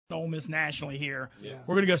Ole Miss nationally here. Yeah.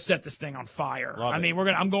 We're gonna go set this thing on fire. Love it.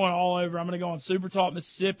 I'm going all over. I'm gonna go on Super Talk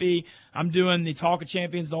Mississippi. I'm doing the Talk of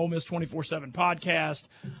Champions, the Ole Miss 24/7 podcast.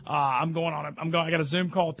 I got a Zoom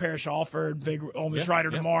call with Parrish Alford, big Ole Miss writer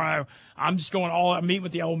tomorrow. I'm just going I'm meeting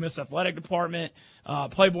with the Ole Miss athletic department.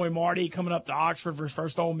 Playboy Marty coming up to Oxford for his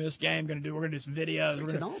first Ole Miss game. We're gonna do some videos.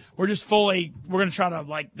 We're gonna try to,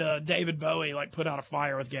 like the David Bowie, like put out a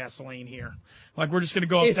fire with gasoline here. Like, we're just gonna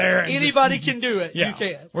go up there and anybody can do it. Yeah, you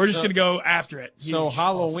can. We're just gonna go after it. So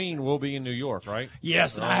Halloween will be in New York, right?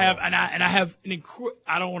 Yes, and I have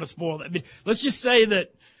I don't want to spoil that. But let's just say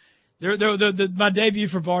that my debut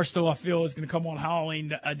for Barstool, I feel, is going to come on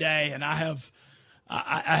Halloween a day, and I have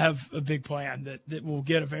a big plan that will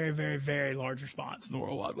get a very, very, very large response in the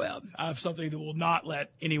World Wide Web. I have something that will not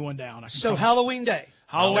let anyone down. So Halloween Day.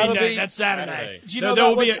 Halloween Day, that's Saturday. Do you know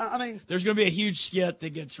about what time? There's going to be a huge skit that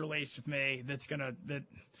gets released with me that's going to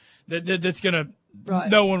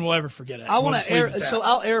Right. no one will ever forget it. I want to so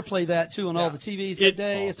I'll airplay that too on all the TVs that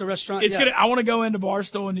day at the restaurant. I want to go into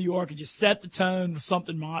Barstool in New York and just set the tone with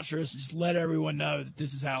something monstrous and just let everyone know that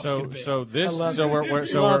this is how it's going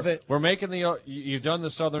to be. We're making you've done the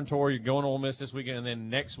Southern tour. You're going to Ole Miss this weekend, and then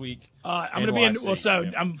next week I'm going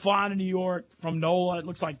to be I'm flying to New York from NOLA. It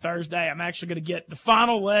looks like Thursday. I'm actually going to get the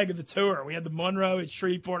final leg of the tour. We had the Monroe at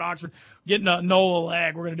Shreveport, Oxford. Getting a NOLA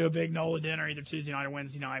leg. We're going to do a big NOLA dinner either Tuesday night or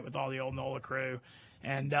Wednesday night with all the old NOLA crew.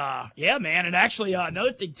 And, man. And actually,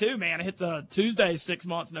 another thing, too, man. I hit the Tuesday 6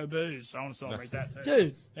 months, no booze. So I want to celebrate that, too.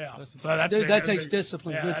 Dude. Yeah. So that takes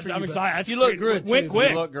discipline. Yeah, good for you. I'm excited. You look good, Wink, too. quick.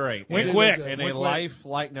 You look great. Wink, quick. In a life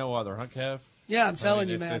like no other, huh, Kev? Yeah, I'm telling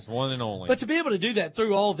you, man. It's one and only. But to be able to do that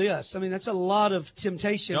through all this, I mean, that's a lot of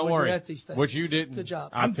temptation when you're at these things. What you didn't. Good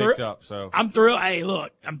job. I picked up, so. I'm thrilled. Hey,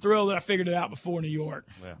 look, I'm thrilled that I figured it out before New York.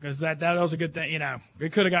 Because that was a good thing. You know,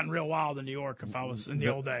 it could have gotten real wild in New York if I was in the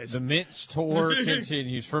old days. The Mints tour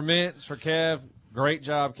continues. For Mints, for Kev, great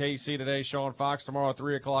job, KC, today. Sean Fox tomorrow at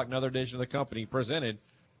 3 o'clock. Another edition of The Company presented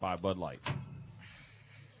by Bud Light.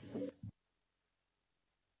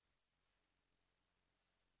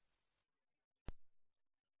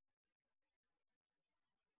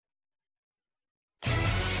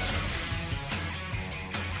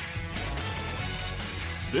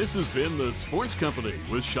 This has been The Sports Company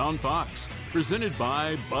with Sean Fox, presented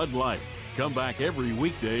by Bud Light. Come back every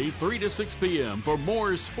weekday, 3 to 6 p.m. for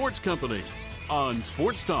more Sports Company on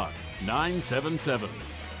Sports Talk 977.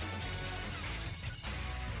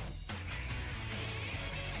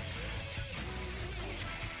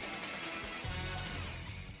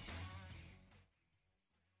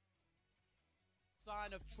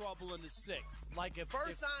 Sign of trouble in the sixth. Like if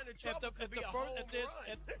sign of trouble could be a home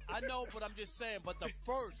run. I know, but I'm just saying. But the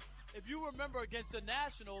first, if you remember against the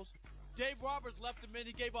Nationals, Dave Roberts left him in.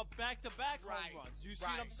 He gave up back-to-back home runs. You see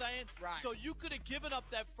what I'm saying? Right. So you could have given up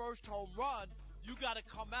that first home run. You got to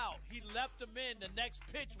come out. He left him in. The next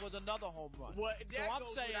pitch was another home run. Well, so I'm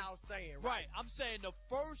saying, without saying, right? I'm saying the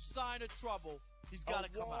first sign of trouble, he's got to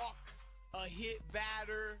come out. A hit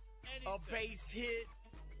batter, a base hit,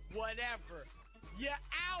 whatever. You're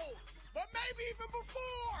out. But maybe even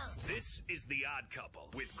before. This is The Odd Couple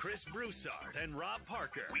with Chris Broussard and Rob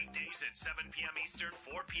Parker. Weekdays at 7 p.m. Eastern,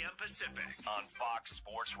 4 p.m. Pacific on Fox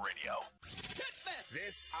Sports Radio.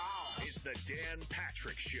 This is the Dan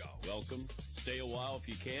Patrick Show. Welcome. Stay a while if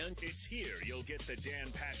you can. It's here you'll get the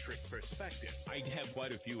Dan Patrick perspective. I have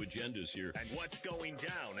quite a few agendas here. And what's going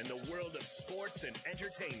down in the world of sports and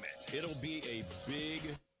entertainment. It'll be a big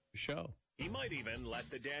show. He might even let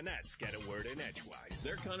the Danettes get a word in edgewise.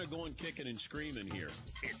 They're kind of going kicking and screaming here.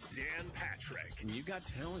 It's Dan Patrick. And you got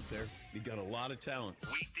talent there. You got a lot of talent.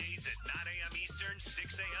 Weekdays at 9 a.m. Eastern,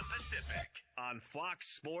 6 a.m. Pacific on Fox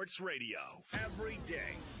Sports Radio. Every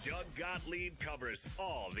day, Doug Gottlieb covers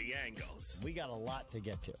all the angles. We got a lot to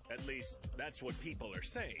get to. At least, that's what people are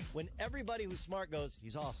saying. When everybody who's smart goes,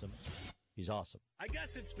 he's awesome. He's awesome. I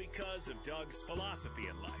guess it's because of Doug's philosophy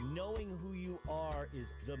in life. Knowing who you are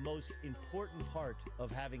is the most important part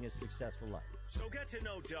of having a successful life. So get to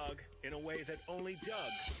know Doug in a way that only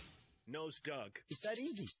Doug knows Doug. It's that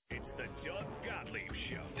easy. It's the Doug Gottlieb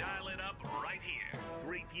Show. Dial it up right here.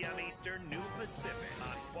 3 p.m. Eastern, noon Pacific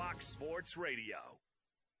on Fox Sports Radio.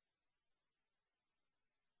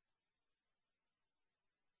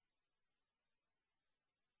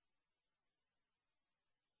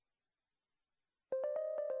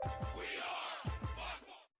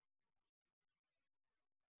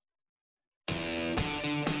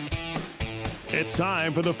 It's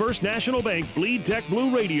time for the First National Bank Bleed Tech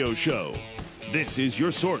Blue Radio Show. This is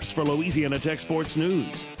your source for Louisiana Tech sports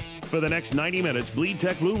news. For the next 90 minutes, Bleed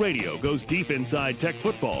Tech Blue Radio goes deep inside Tech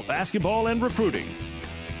football, basketball, and recruiting.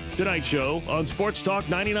 Tonight's show on Sports Talk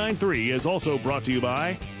 99.3 is also brought to you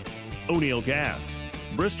by O'Neill Gas,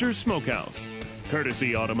 Brister's Smokehouse,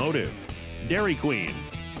 Courtesy Automotive, Dairy Queen,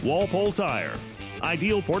 Walpole Tire,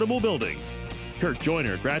 Ideal Portable Buildings, Kirk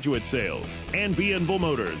Joyner Graduate Sales, and B&Bull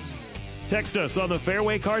Motors. Text us on the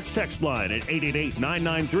Fairway Carts text line at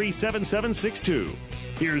 888-993-7762.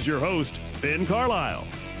 Here's your host, Ben Carlisle.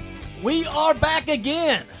 We are back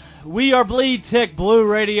again. We are Bleed Tech Blue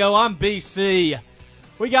Radio. I'm BC.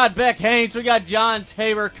 We got Beck Haynes. We got John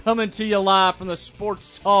Tabor coming to you live from the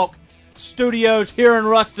Sports Talk studios here in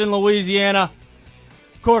Ruston, Louisiana.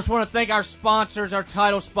 Of course, we want to thank our sponsors, our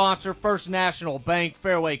title sponsor, First National Bank,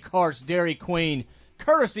 Fairway Carts, Dairy Queen,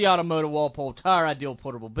 Courtesy Automotive, Walpole Tire, Ideal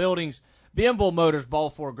Portable Buildings, B&Bull Motors,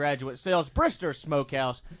 Balfour Graduate Sales, Brister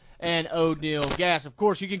Smokehouse, and O'Neill Gas. Of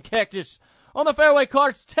course, you can catch us on the Fairway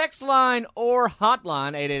Carts text line or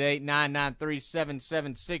hotline,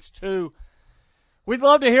 888-993-7762. We'd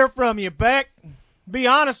love to hear from you, Beck. Be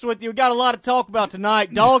honest with you, we got a lot to talk about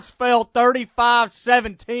tonight. Dogs fell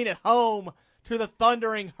 35-17 at home to the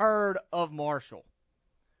thundering Herd of Marshall.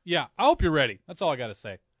 Yeah, I hope you're ready. That's all I got to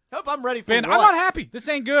say. Hope I'm ready for Ben, what? I'm not happy. This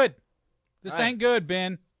ain't good. This All right. ain't good,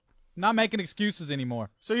 Ben. I'm not making excuses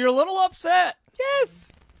anymore. So you're a little upset? Yes.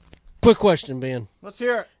 Quick question, Ben. Let's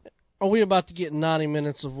hear it. Are we about to get 90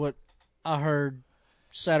 minutes of what I heard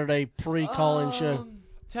Saturday pre-call-in show?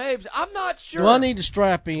 Tabes, I'm not sure. Do I need to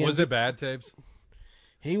strap in? Was it bad, Tabes?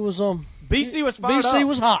 He was BC was fired BC up.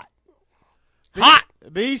 was hot. Hot.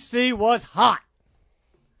 BC was hot.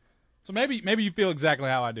 So maybe you feel exactly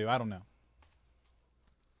how I do. I don't know.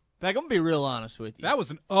 Beck, I'm going to be real honest with you. That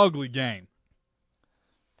was an ugly game.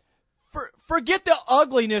 Forget the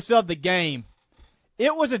ugliness of the game.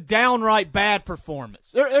 It was a downright bad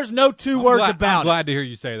performance. There's no two words about it. I'm glad to hear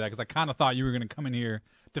you say that because I kind of thought you were going to come in here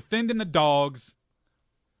defending the Dogs,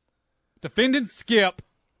 defending Skip.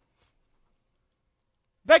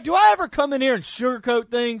 Beck, do I ever come in here and sugarcoat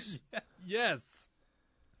things? Yes.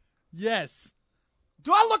 Yes.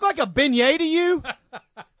 Do I look like a beignet to you?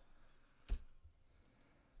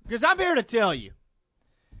 Because I'm here to tell you.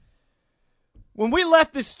 When we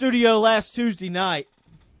left this studio last Tuesday night,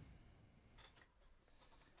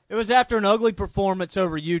 it was after an ugly performance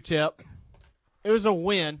over UTEP. It was a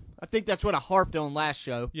win. I think that's what I harped on last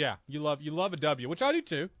show. Yeah, you love a W, which I do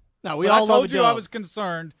too. No, we but all I told love a you dub. I was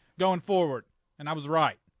concerned going forward, and I was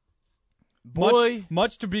right. Boy,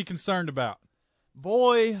 much to be concerned about.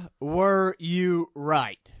 Boy, were you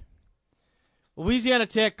right. Louisiana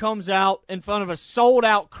Tech comes out in front of a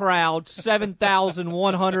sold-out crowd,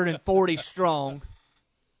 7,140 strong.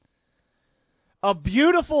 A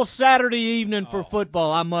beautiful Saturday evening for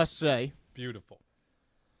football, I must say. Beautiful.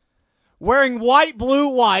 Wearing white, blue,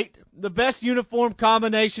 white, the best uniform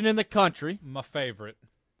combination in the country. My favorite.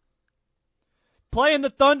 Playing the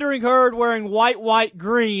Thundering Herd wearing white, white,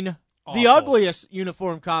 green, the ugliest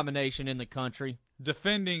uniform combination in the country.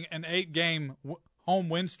 Defending an 8-game home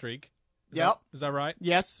win streak. Is that right?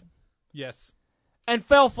 Yes. Yes. And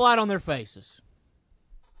fell flat on their faces.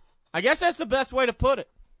 I guess that's the best way to put it.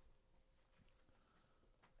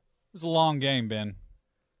 It was a long game, Ben.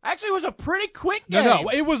 Actually, it was a pretty quick game. No,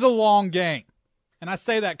 it was a long game. And I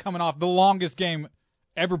say that coming off the longest game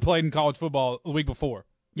ever played in college football the week before.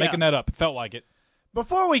 Making that up. It felt like it.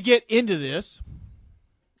 Before we get into this,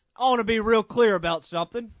 I want to be real clear about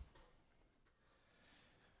something.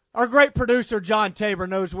 Our great producer, John Tabor,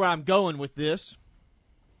 knows where I'm going with this.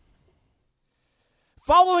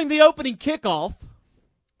 Following the opening kickoff,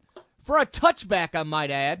 for a touchback, I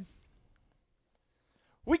might add,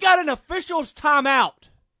 we got an officials timeout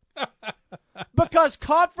because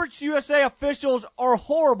Conference USA officials are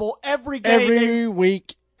horrible every game. Every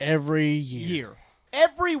week, every year.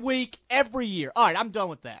 Every week, every year. All right, I'm done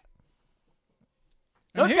with that.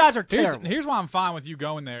 Those guys are terrible. Here's why I'm fine with you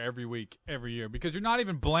going there every week, every year, because you're not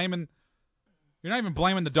even blaming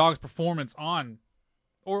the Dogs' performance on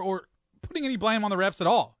or putting any blame on the refs at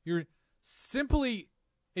all. You're simply,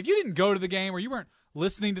 if you didn't go to the game or you weren't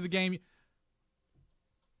listening to the game,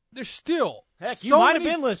 there's still heck, you might have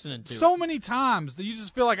been listening to so many times that you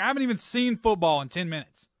just feel like I haven't even seen football in 10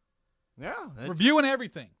 minutes. Yeah, reviewing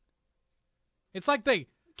everything. It's like they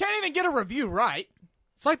can't even get a review right.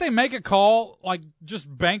 It's like they make a call, like just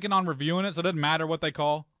banking on reviewing it, so it doesn't matter what they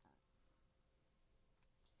call.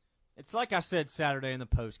 It's like I said Saturday in the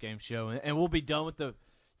postgame show, and we'll be done with the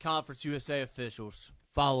Conference USA officials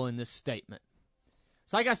following this statement.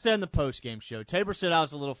 It's like I said in the postgame show. Tabor said I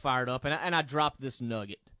was a little fired up, and I dropped this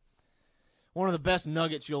nugget. One of the best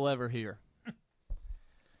nuggets you'll ever hear.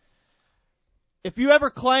 If you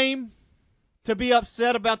ever claim to be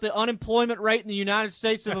upset about the unemployment rate in the United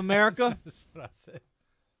States of America, that's what I said.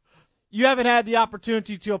 You haven't had the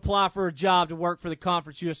opportunity to apply for a job to work for the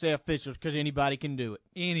Conference USA officials because anybody can do it.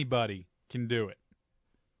 Anybody can do it.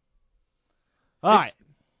 All right.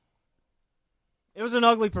 It was an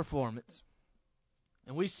ugly performance.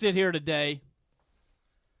 And we sit here today.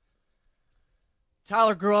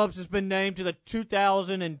 Tyler Grubbs has been named to the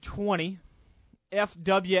 2020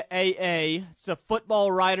 FWAA. It's the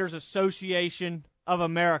Football Writers Association of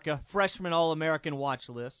America Freshman All-American Watch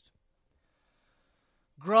List.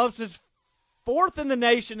 Grubbs is 4th in the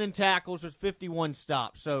nation in tackles with 51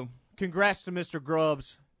 stops. So congrats to Mr.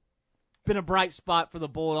 Grubbs. Been a bright spot for the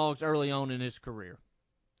Bulldogs early on in his career.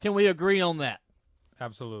 Can we agree on that?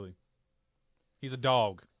 Absolutely. He's a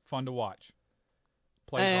dog. Fun to watch.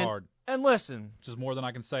 Plays hard. And listen. Which is more than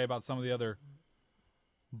I can say about some of the other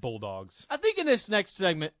Bulldogs. I think in this next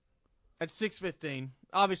segment at 6:15,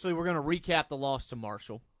 obviously we're going to recap the loss to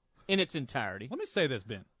Marshall in its entirety. Let me say this,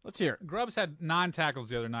 Ben. Let's hear it. Grubbs had 9 tackles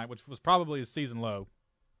the other night, which was probably his season low.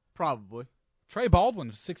 Probably. Trey Baldwin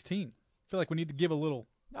was 16. I feel like we need to give a little.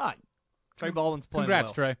 All right. Trey Baldwin's playing Congrats,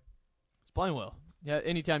 well. Trey. He's playing well. Yeah,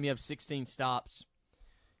 anytime you have 16 stops,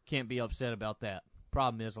 can't be upset about that.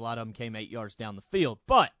 Problem is, a lot of them came 8 yards down the field.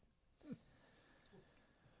 But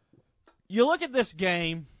you look at this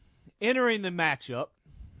game, entering the matchup,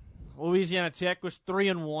 Louisiana Tech was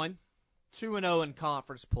 3-1, 2-0 in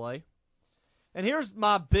conference play. And here's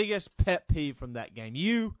my biggest pet peeve from that game.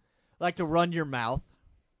 You like to run your mouth.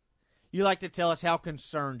 You like to tell us how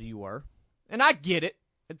concerned you were. And I get it.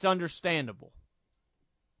 It's understandable.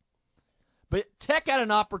 But Tech had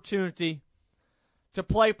an opportunity to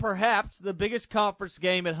play perhaps the biggest conference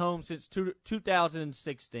game at home since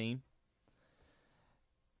 2016.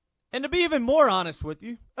 And to be even more honest with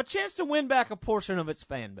you, a chance to win back a portion of its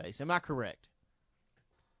fan base. Am I correct?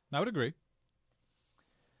 I would agree.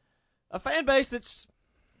 A fan base that's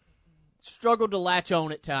struggled to latch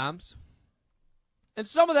on at times. And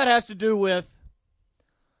some of that has to do with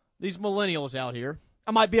these millennials out here.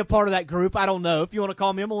 I might be a part of that group. I don't know. If you want to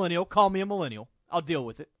call me a millennial, call me a millennial. I'll deal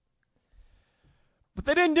with it. But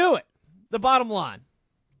they didn't do it. The bottom line.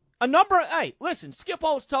 Hey, listen, Skip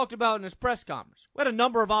Holtz talked about in his press conference. We had a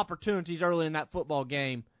number of opportunities early in that football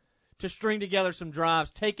game to string together some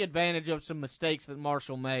drives, take advantage of some mistakes that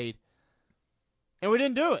Marshall made. And we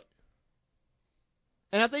didn't do it.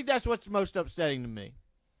 And I think that's what's most upsetting to me.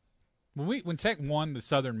 When Tech won the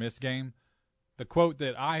Southern Miss game, the quote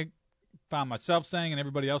that I found myself saying and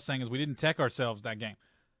everybody else saying is we didn't tech ourselves that game.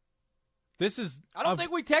 I don't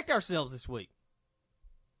think we teched ourselves this week.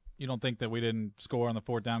 You don't think that we didn't score on the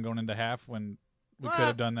 4th down going into half when we could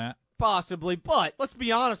have done that? Possibly, but let's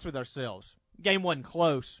be honest with ourselves. Game wasn't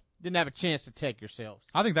close. Didn't have a chance to tech yourselves.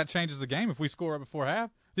 I think that changes the game if we score right before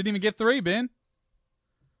half. Didn't even get 3, Ben.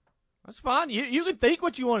 That's fine. You can think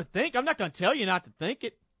what you want to think. I'm not going to tell you not to think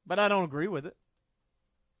it, but I don't agree with it.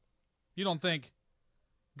 You don't think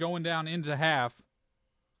going down into half,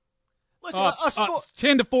 listen, a score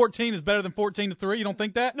 10-14 is better than 14-3? You don't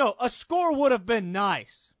think that? No, a score would have been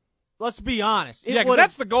nice. Let's be honest. Yeah, because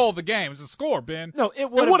that's the goal of the game, is the score, Ben. No, it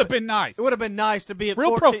would have been nice. It would have been nice to be at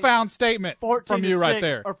real 14, profound statement from you right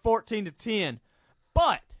there. Or 14-10.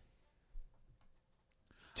 But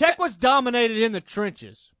Tech was dominated in the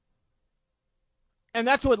trenches. And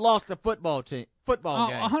that's what lost the football game.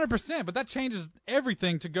 100%, but that changes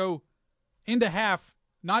everything to go into half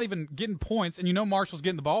not even getting points, and you know Marshall's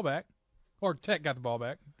getting the ball back. Or Tech got the ball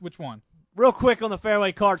back. Which one? Real quick on the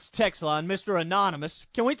Fairway Cards text line, Mr. Anonymous.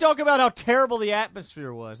 Can we talk about how terrible the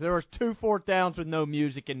atmosphere was? There was 2 4th downs with no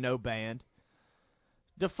music and no band.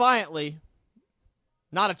 Defiantly,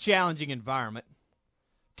 not a challenging environment.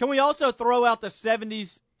 Can we also throw out the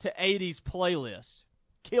 70s to 80s playlist?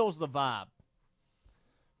 Kills the vibe.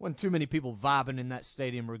 Wasn't too many people vibing in that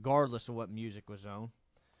stadium regardless of what music was on.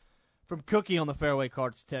 From Cookie on the Fairway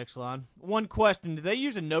Cards text line. One question, did they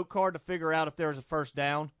use a note card to figure out if there was a first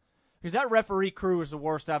down? Because that referee crew is the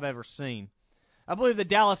worst I've ever seen. I believe the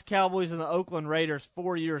Dallas Cowboys and the Oakland Raiders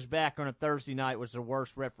 4 years back on a Thursday night was the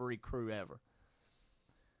worst referee crew ever.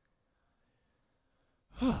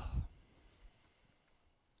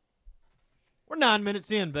 We're 9 minutes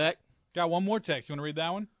in, Beck. Got one more text. You want to read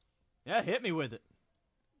that one? Yeah, hit me with it.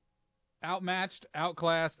 Outmatched,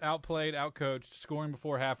 outclassed, outplayed, outcoached. Scoring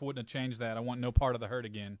before half wouldn't have changed that. I want no part of the hurt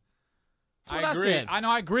again. That's what I agree. said. I know,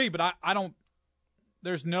 I agree, but I don't.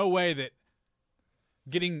 There's no way that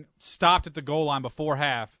getting stopped at the goal line before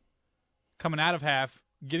half, coming out of half,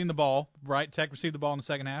 getting the ball, right? Tech received the ball in the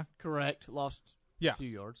second half. Correct. Lost a few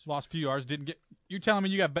yards. Lost a few yards. Didn't get. You're telling me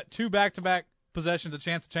you got 2 back-to-back possessions, a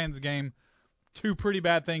chance to change the game. 2 pretty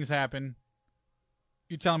bad things happen.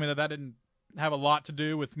 You telling me that didn't have a lot to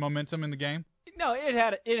do with momentum in the game? No, it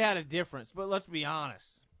had a difference, but let's be honest.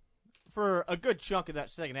 For a good chunk of that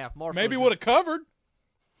second half, Marshall maybe would have covered.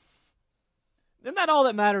 Isn't that all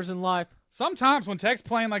that matters in life? Sometimes when Tech's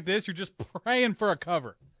playing like this, you're just praying for a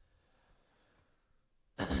cover.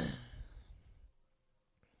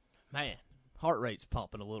 Man, heart rate's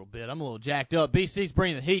pumping a little bit. I'm a little jacked up. BC's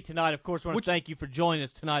bringing the heat tonight. Of course, I want to thank you for joining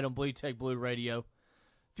us tonight on Bleed Tech Blue Radio.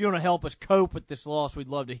 If you want to help us cope with this loss, we'd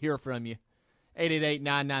love to hear from you.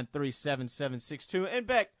 888-993-7762. And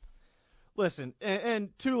Beck, listen,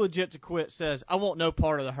 and Too Legit to Quit says, I want no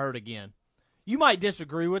part of the hurt again. You might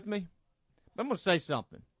disagree with me, but I'm going to say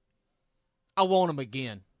something. I want them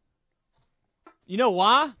again. You know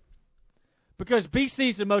why? Because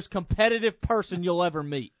BC's the most competitive person you'll ever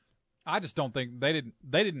meet. I just don't think they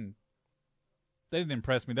didn't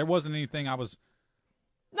impress me. There wasn't anything I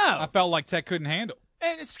felt like Tech couldn't handle.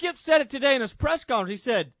 And Skip said it today in his press conference. He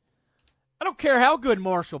said, I don't care how good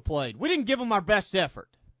Marshall played. We didn't give him our best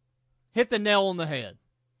effort. Hit the nail on the head.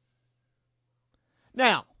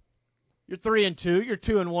 Now, you're 3-2. You're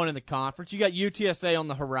 2-1 in the conference. You got UTSA on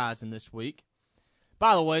the horizon this week.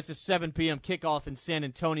 By the way, it's a 7 p.m. kickoff in San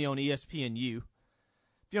Antonio on ESPNU. If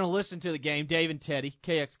you want to listen to the game, Dave and Teddy,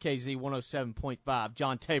 KXKZ 107.5,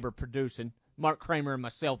 John Tabor producing, Mark Kramer and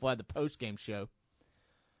myself will have the postgame show.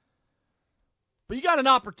 But you got an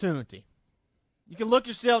opportunity. You can look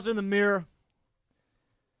yourselves in the mirror.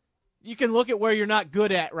 You can look at where you're not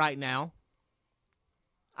good at right now.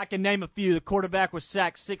 I can name a few. The quarterback was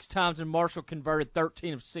sacked 6 times and Marshall converted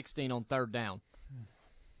 13 of 16 on third down.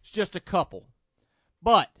 It's just a couple.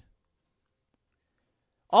 But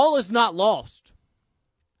all is not lost.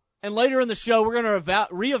 And later in the show, we're going to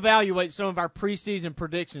reevaluate some of our preseason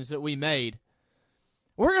predictions that we made.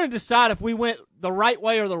 We're going to decide if we went the right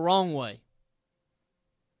way or the wrong way.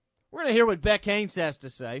 We're going to hear what Beck Haynes has to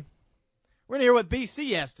say. We're going to hear what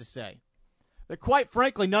BC has to say. But quite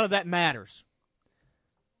frankly, none of that matters.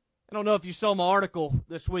 I don't know if you saw my article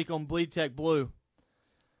this week on Bleed Tech Blue.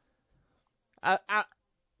 I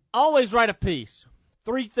always write a piece.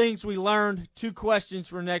 3 things we learned, 2 questions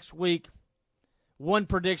for next week, 1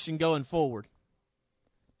 prediction going forward.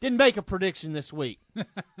 Didn't make a prediction this week.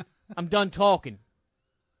 I'm done talking.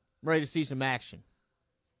 I'm ready to see some action.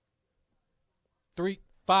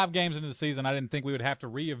 5 games into the season, I didn't think we would have to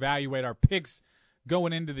reevaluate our picks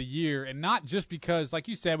going into the year, and not just because, like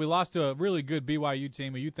you said, we lost to a really good BYU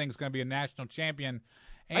team who you think is going to be a national champion.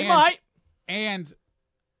 And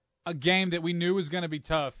a game that we knew was going to be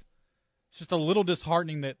tough. It's just a little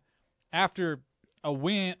disheartening that after a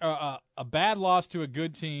win, a bad loss to a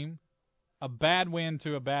good team, a bad win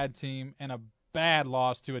to a bad team, and a bad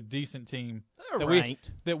loss to a decent team,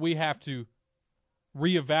 that we have to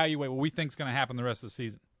reevaluate what we think is going to happen the rest of the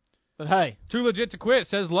season. But hey, Too Legit to Quit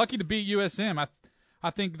says lucky to beat USM. I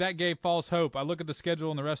think that gave false hope. I look at the schedule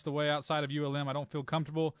and the rest of the way outside of ULM, I don't feel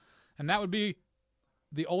comfortable, and that would be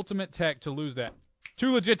the ultimate Tech to lose that.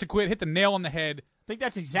 Too Legit to Quit hit the nail on the head. I think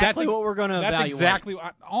that's exactly what we're going to evaluate. That's exactly,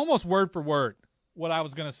 almost word for word, what I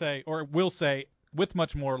was going to say, or will say, with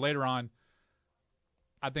much more later on.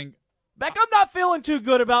 I think. Beck, I'm not feeling too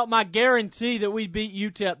good about my guarantee that we beat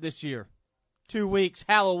UTEP this year. 2 weeks,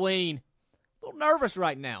 Halloween. A little nervous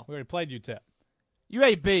right now. We already played UTEP.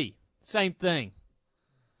 UAB, same thing.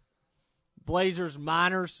 Blazers,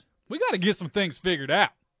 Miners. We got to get some things figured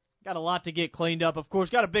out. Got a lot to get cleaned up. Of course,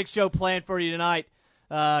 got a big show planned for you tonight.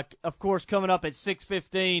 Of course, coming up at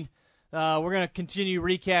 6:15, we're going to continue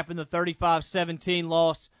recapping the 35-17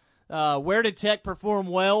 loss. Where did Tech perform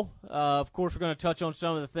well? Of course, we're going to touch on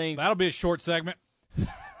some of the things. That'll be a short segment. You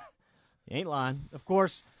ain't lying. Of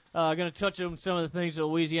course, going to touch on some of the things that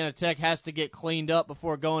Louisiana Tech has to get cleaned up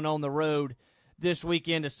before going on the road this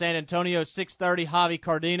weekend to San Antonio. 6:30, Javi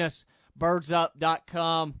Cardenas,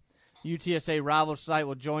 birdsup.com. UTSA rival site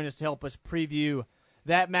will join us to help us preview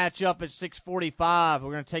that matchup at 6:45.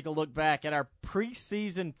 We're going to take a look back at our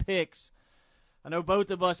preseason picks. I know both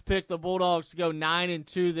of us picked the Bulldogs to go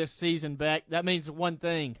 9-2 this season, Beck. That means one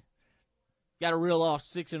thing. Got to reel off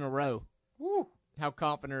 6 in a row. Woo. How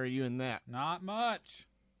confident are you in that? Not much.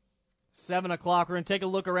 7 o'clock, we're going to take a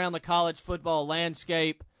look around the college football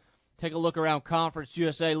landscape, take a look around Conference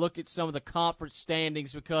USA, look at some of the conference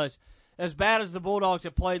standings, because as bad as the Bulldogs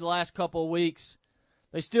have played the last couple of weeks,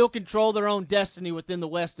 they still control their own destiny within the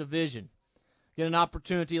West Division. Get an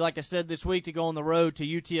opportunity, like I said, this week to go on the road to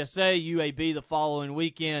UTSA, UAB the following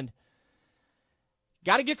weekend.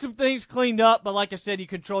 Got to get some things cleaned up, but like I said, you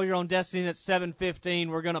control your own destiny. That's 7:15.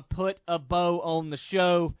 We're going to put a bow on the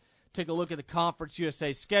show. Take a look at the Conference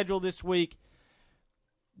USA schedule this week.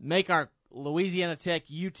 Make our Louisiana Tech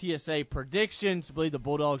UTSA predictions. I believe the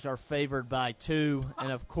Bulldogs are favored by 2.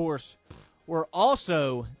 And, of course, We're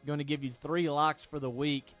also going to give you 3 locks for the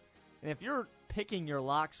week. And if you're picking your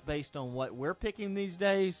locks based on what we're picking these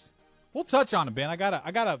days, we'll touch on it, Ben. I got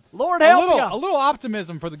a Lord help you. A little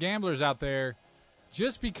optimism for the gamblers out there.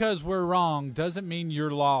 Just because we're wrong doesn't mean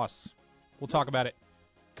you're lost. We'll talk about it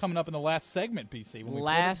coming up in the last segment, PC. When we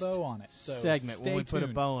put a bow on it. So segment when we put a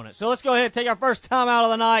tuned. bow on it. So let's go ahead and take our first time out of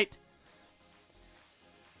the night.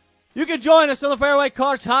 You can join us on the Fairway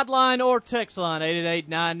Carts hotline or text line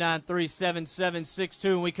 888-993-7762.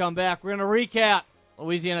 When we come back, we're going to recap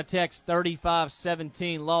Louisiana Tech's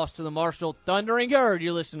 35-17 loss to the Marshall Thundering Herd.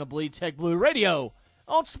 You're listening to Bleed Tech Blue Radio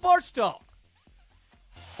on Sports Talk.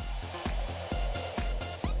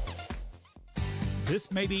 This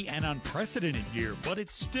may be an unprecedented year, but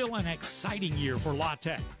it's still an exciting year for La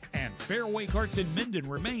Tech. And Fairway Carts in Minden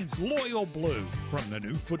remains loyal blue. From the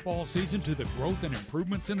new football season to the growth and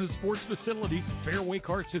improvements in the sports facilities, Fairway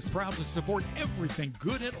Carts is proud to support everything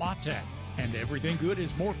good at La Tech. And everything good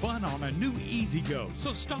is more fun on a new E-Z-Go.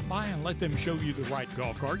 So stop by and let them show you the right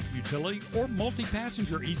golf cart, utility, or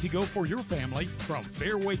multi-passenger E-Z-Go for your family from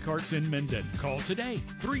Fairway Carts in Minden. Call today,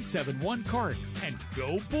 371-CART, and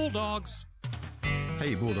go Bulldogs!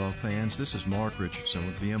 Hey Bulldog fans, this is Mark Richardson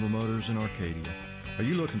with Biemba Motors in Arcadia. Are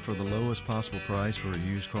you looking for the lowest possible price for a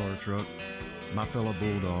used car or truck? My fellow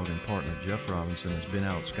Bulldog and partner Jeff Robinson has been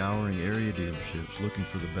out scouring area dealerships looking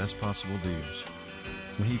for the best possible deals.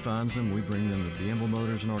 When he finds them, we bring them to Biemba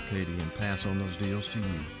Motors in Arcadia and pass on those deals to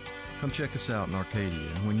you. Come check us out in Arcadia,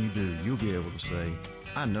 and when you do, you'll be able to say,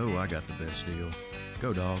 I know I got the best deal.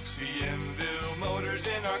 Go Dogs. Bienville Motors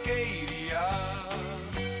in Arcadia.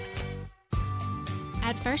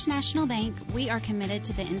 At First National Bank, we are committed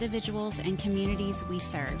to the individuals and communities we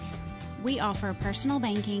serve. We offer personal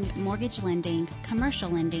banking, mortgage lending, commercial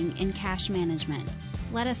lending, and cash management.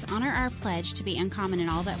 Let us honor our pledge to be uncommon in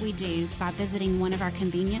all that we do by visiting one of our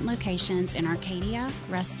convenient locations in Arcadia,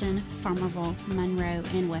 Ruston, Farmerville, Monroe,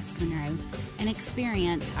 and West Monroe, and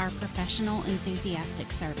experience our professional,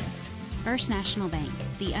 enthusiastic service. First National Bank,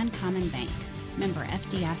 the uncommon bank. Member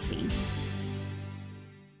FDIC.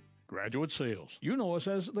 Graduate Sales. You know us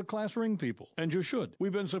as the Class Ring people, and you should.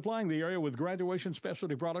 We've been supplying the area with graduation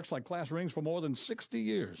specialty products like class rings for more than 60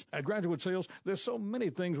 years. At Graduate Sales, there's so many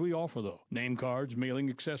things we offer, though. Name cards, mailing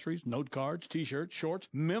accessories, note cards, T-shirts, shorts,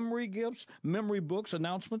 memory gifts, memory books,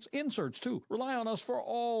 announcements, inserts, too. Rely on us for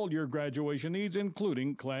all your graduation needs,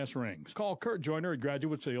 including class rings. Call Kurt Joyner at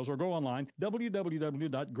Graduate Sales or go online,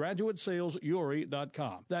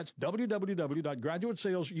 www.graduatesalesuri.com. That's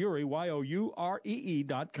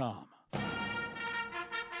www.graduatesalesuri.com.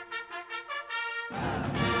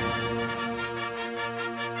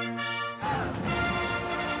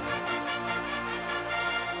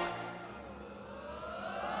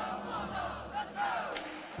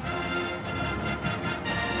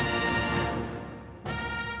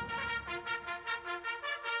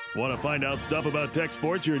 Want to find out stuff about tech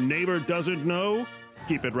sports your neighbor doesn't know?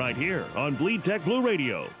 Keep it right here on Bleed Tech Blue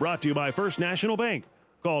Radio, brought to you by First National Bank.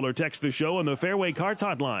 Call or text the show on the Fairway Carts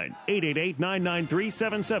hotline,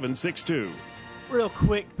 888-993-7762. Real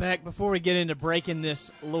quick, Beck, before we get into breaking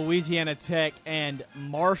this Louisiana Tech and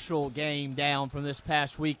Marshall game down from this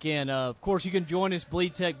past weekend, of course, you can join us,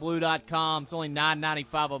 bleedtechblue.com. It's only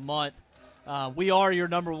 $9.95 a month. We are your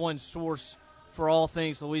number one source for all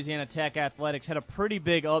things Louisiana Tech athletics. Had a pretty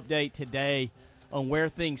big update today on where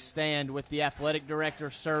things stand with the athletic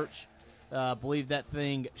director search. I believe that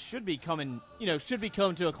thing should be coming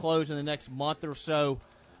to a close in the next month or so,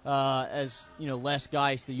 as Les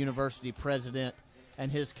Geist, the university president, and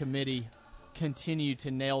his committee continue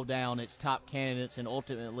to nail down its top candidates and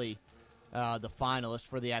ultimately the finalists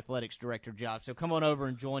for the athletics director job. So come on over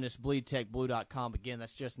and join us, bleedtechblue.com. Again,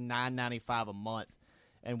 that's just $9.95 a month,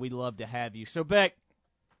 and we'd love to have you. So, Beck,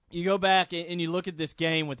 you go back and you look at this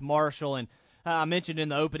game with Marshall, and I mentioned in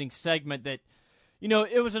the opening segment that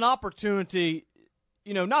it was an opportunity,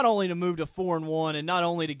 not only to move to 4-1 and not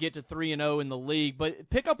only to get to 3-0 in the league, but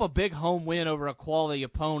pick up a big home win over a quality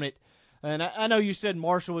opponent. And I know you said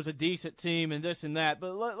Marshall was a decent team and this and that,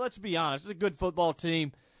 but let's be honest, it's a good football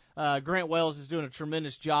team. Grant Wells is doing a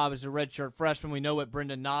tremendous job as a redshirt freshman. We know what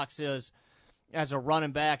Brendan Knox is as a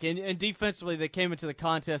running back. And defensively, they came into the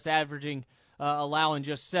contest averaging, allowing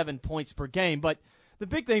just 7 points per game. But the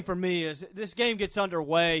big thing for me is this game gets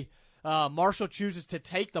underway. Marshall chooses to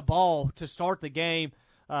take the ball to start the game.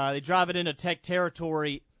 They drive it into Tech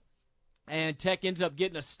territory, and Tech ends up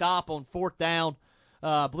getting a stop on 4th down.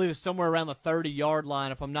 I believe it's somewhere around the 30-yard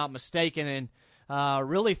line, if I'm not mistaken. And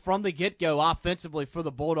really from the get-go, offensively for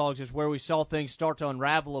the Bulldogs is where we saw things start to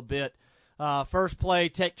unravel a bit. First play,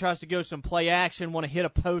 Tech tries to go some play action, want to hit a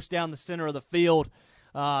post down the center of the field.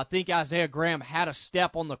 I think Isaiah Graham had a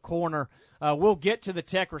step on the corner. We'll get to the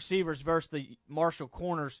Tech receivers versus the Marshall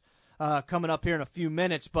corners coming up here in a few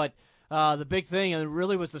minutes, but the big thing, and it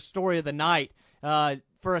really was the story of the night,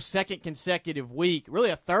 for a second consecutive week, really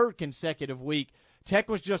a third consecutive week, Tech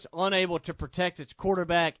was just unable to protect its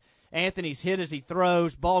quarterback. Anthony's hit as he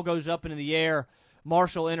throws. Ball goes up into the air.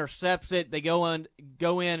 Marshall intercepts it. They go in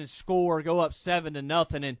and score, go up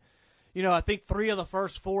 7-0. And, I think 3 of the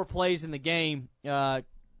first 4 plays in the game,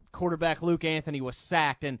 quarterback Luke Anthony was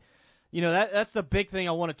sacked. And, that's the big thing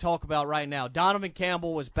I want to talk about right now. Donovan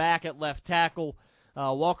Campbell was back at left tackle.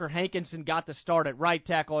 Walker Hankinson got the start at right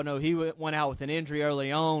tackle. I know he went out with an injury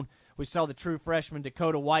early on. We saw the true freshman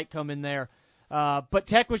Dakota White come in there. But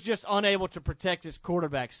Tech was just unable to protect his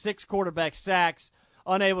quarterback. 6 quarterback sacks,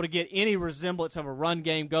 unable to get any resemblance of a run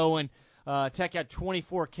game going. Tech had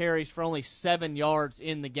 24 carries for only 7 yards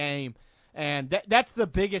in the game. And that's the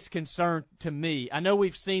biggest concern to me. I know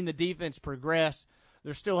we've seen the defense progress.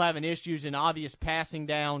 They're still having issues in obvious passing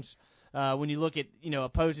downs. When you look at,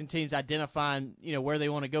 opposing teams identifying, where they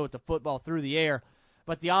want to go with the football through the air.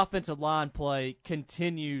 But the offensive line play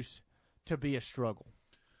continues to be a struggle.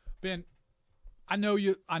 Ben, I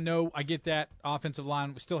get that offensive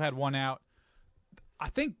line. We still had one out. I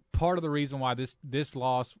think part of the reason why this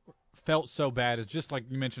loss felt so bad is just like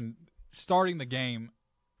you mentioned, starting the game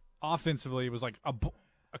offensively was like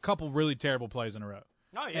a couple really terrible plays in a row.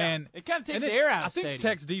 Oh, yeah. And it kind of takes the air out of the stadium. I think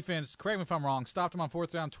stadium. Tech's defense, correct me if I'm wrong, stopped him on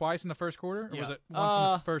 4th down twice in the first quarter? Or Yeah. was it once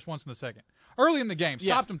in the first, once in the second? Early in the game,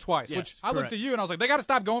 stopped him twice, Yes, which I looked correct. at you and I was like, they got to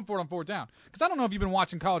stop going for it on 4th down. Because I don't know if you've been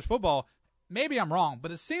watching college football. Maybe I'm wrong,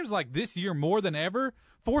 but it seems like this year more than ever,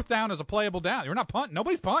 4th down is a playable down. You're not punting.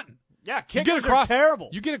 Nobody's punting. Yeah, You kickers are terrible.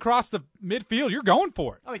 You get across the midfield, you're going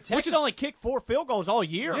for it. I mean, Tech's only kicked 4 field goals all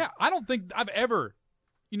year. Yeah, I don't think I've ever,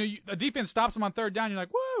 a defense stops them on 3rd down, you're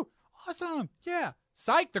like, woo, awesome, yeah.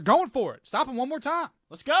 Psych, they're going for it. Stop them one more time.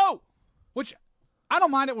 Let's go. Which, I don't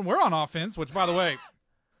mind it when we're on offense, which, by the way,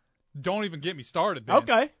 don't even get me started, Ben.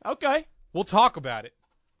 Okay. We'll talk about it.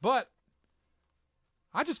 But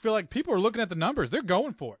I just feel like people are looking at the numbers. They're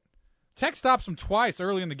going for it. Tech stops them twice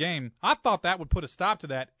early in the game. I thought that would put a stop to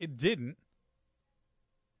that. It didn't.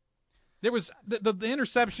 There was the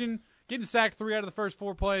interception, getting sacked 3 out of the first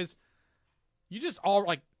 4 plays. You just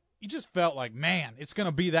felt like, man, it's going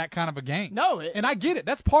to be that kind of a game. No. And I get it.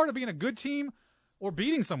 That's part of being a good team or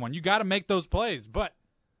beating someone. You got to make those plays. But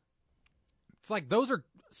it's like those are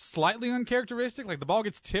slightly uncharacteristic. Like the ball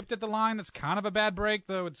gets tipped at the line. It's kind of a bad break,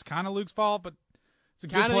 though. It's kind of Luke's fault, but it's a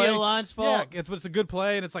good play. Kind of the line's fault. Yeah, it's a good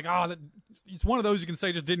play, and it's like, it's one of those you can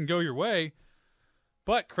say just didn't go your way.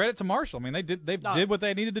 But credit to Marshall. I mean, they did what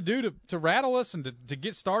they needed to do to rattle us and to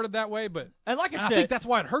get started that way. But and like I said, I think that's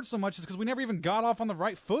why it hurt so much is because we never even got off on the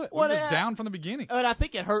right foot. We were just down from the beginning. And I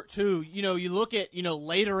think it hurt too. You look at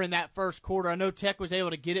later in that first quarter. I know Tech was able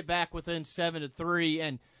to get it back within 7-3,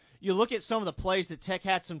 and you look at some of the plays that Tech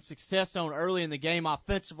had some success on early in the game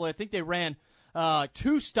offensively. I think they ran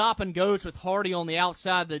 2 stop and goes with Hardy on the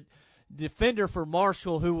outside. The defender for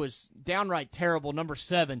Marshall, who was downright terrible, number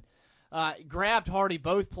 7. Grabbed Hardy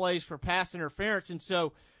both plays for pass interference. And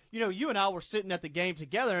so, you and I were sitting at the game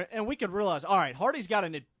together, and we could realize, all right, Hardy's got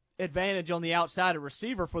an advantage on the outside of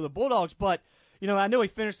receiver for the Bulldogs. But, I know he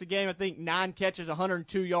finished the game, I think, 9 catches,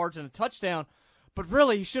 102 yards, and a touchdown. But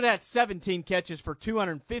really, he should have had 17 catches for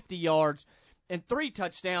 250 yards and 3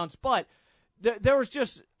 touchdowns. But there was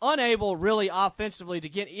just unable, really, offensively to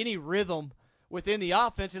get any rhythm within the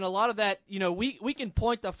offense, and a lot of that, we can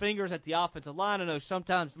point the fingers at the offensive line. I know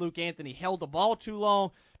sometimes Luke Anthony held the ball too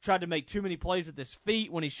long, tried to make too many plays with his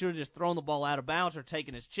feet when he should have just thrown the ball out of bounds or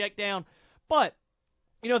taken his check down. But,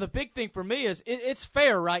 the big thing for me is it's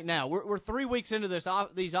fair right now. We're 3 weeks into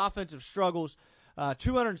these offensive struggles,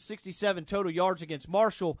 267 total yards against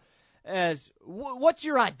Marshall. What's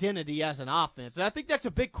your identity as an offense? And I think that's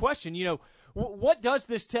a big question. What does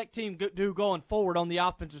this Tech team do going forward on the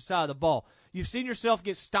offensive side of the ball? You've seen yourself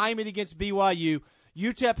get stymied against BYU.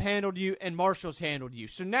 UTEP handled you, and Marshall's handled you.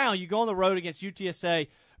 So now you go on the road against UTSA,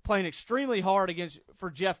 playing extremely hard for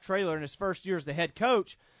Jeff Traylor in his first year as the head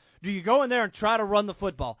coach. Do you go in there and try to run the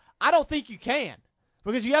football? I don't think you can,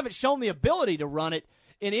 because you haven't shown the ability to run it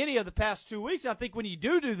in any of the past 2 weeks. And I think when you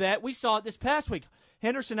do that, we saw it this past week.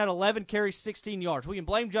 Henderson had 11 carries, 16 yards. We can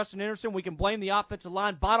blame Justin Henderson. We can blame the offensive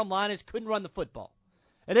line. Bottom line is couldn't run the football.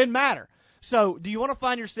 It didn't matter. So do you want to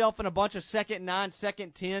find yourself in a bunch of 2nd and 9, 2nd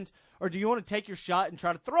and 10s, or do you want to take your shot and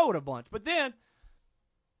try to throw it a bunch? But then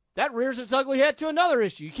that rears its ugly head to another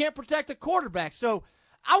issue. You can't protect the quarterback. So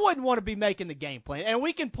I wouldn't want to be making the game plan. And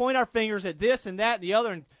we can point our fingers at this and that and the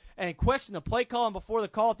other, and question the play calling before the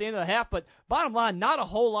call at the end of the half. But bottom line, not a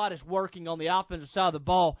whole lot is working on the offensive side of the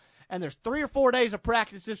ball. And there's 3 or 4 days of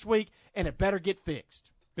practice this week, and it better get fixed.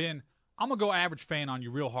 Ben, I'm going to go average fan on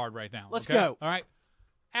you real hard right now. Let's okay? go. All right?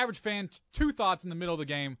 Average fan, 2 thoughts in the middle of the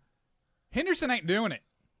game. Henderson ain't doing it.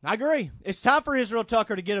 I agree. It's time for Israel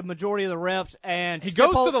Tucker to get a majority of the reps, and he Skip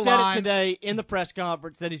goes Holtz to the said line it today in the press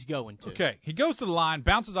conference that he's going to. Okay, he goes to the line,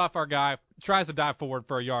 bounces off our guy, tries to dive forward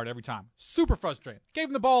for a yard every time. Super frustrating. Gave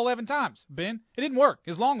him the ball 11 times, Ben. It didn't work.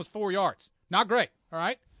 His long was 4 yards. Not great, all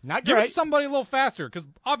right? Not Give great. it somebody a little faster because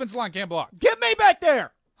offensive line can't block. Get me back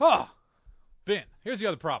there. Oh, Ben, here's the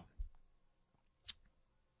other problem.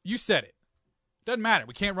 You said it. Doesn't matter.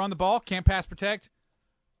 We can't run the ball, can't pass protect.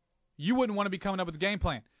 You wouldn't want to be coming up with a game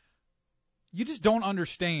plan. You just don't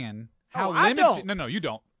understand how limited. I don't. No, you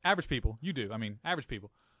don't. Average people, you do. I mean, average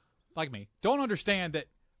people like me don't understand that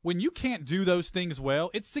when you can't do those things well,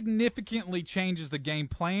 it significantly changes the game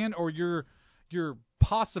plan or your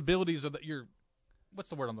possibilities of your. What's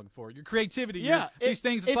the word I'm looking for? Your creativity. Yeah, these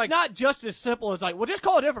things. It's like, not just as simple as like, well, just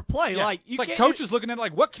call a different play. yeah, Like it's like coaches looking at it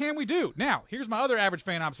like, what can we do? Now, here's my other average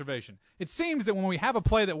fan observation. It seems that when we have a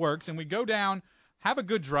play that works and we go down, have a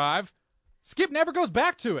good drive, Skip never goes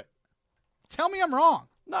back to it. Tell me I'm wrong.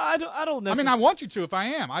 No, I don't necessarily. I mean, I want you to if I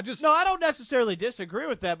am. I don't necessarily disagree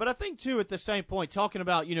with that, but I think, too, at the same point, talking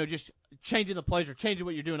about, just changing the plays or changing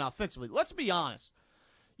what you're doing offensively, let's be honest.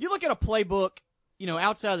 You look at a playbook,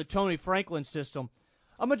 outside of the Tony Franklin system,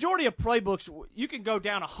 a majority of playbooks, you can go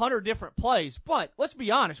down 100 different plays, but let's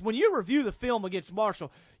be honest. When you review the film against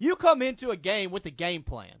Marshall, you come into a game with a game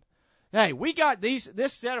plan. Hey, we got this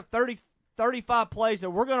set of 35 plays that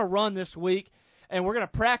we're going to run this week, and we're going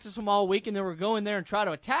to practice them all week, and then we're going there and try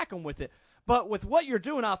to attack them with it. But with what you're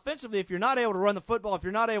doing offensively, if you're not able to run the football, if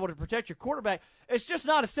you're not able to protect your quarterback, it's just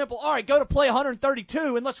not as simple, all right, go to play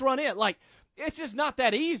 132 and let's run it. Like, it's just not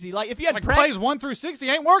that easy. Like, if you had plays 1 through 60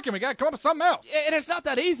 ain't working. We got to come up with something else. And it's not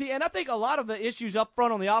that easy. And I think a lot of the issues up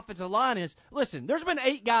front on the offensive line is, listen, there's been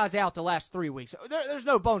 8 guys out the last 3 weeks. There's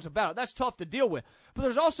no bones about it. That's tough to deal with. But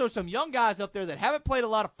there's also some young guys up there that haven't played a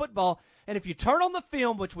lot of football. And if you turn on the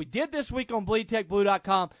film, which we did this week on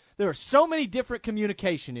BleedTechBlue.com, there are so many different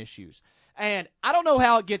communication issues. And I don't know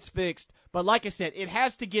how it gets fixed, but like I said, it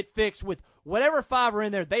has to get fixed with whatever 5 are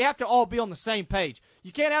in there. They have to all be on the same page.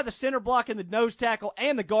 You can't have the center blocking the nose tackle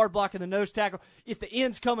and the guard blocking the nose tackle if the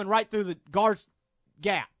end's coming right through the guard's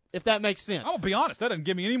gap, if that makes sense. I'm going to be honest. That doesn't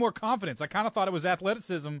give me any more confidence. I kind of thought it was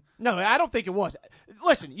athleticism. No, I don't think it was.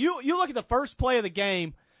 Listen, you look at the first play of the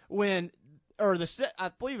game I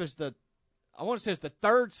believe it's I want to say it's the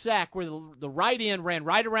third sack where the right end ran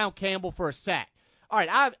right around Campbell for a sack. All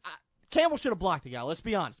right, Campbell should have blocked the guy, let's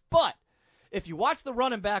be honest. But if you watch the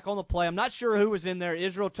running back on the play, I'm not sure who was in there,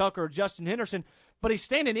 Israel Tucker or Justin Henderson, but he's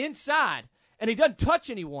standing inside, and he doesn't touch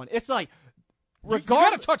anyone. It's like, you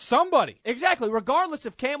got to touch somebody. Exactly. Regardless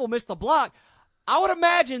if Campbell missed the block, I would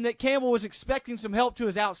imagine that Campbell was expecting some help to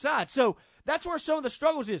his outside. So that's where some of the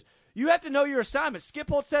struggles is. You have to know your assignment. Skip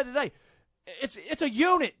Holtz said today, it's a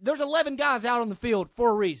unit. There's 11 guys out on the field for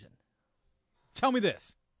a reason. Tell me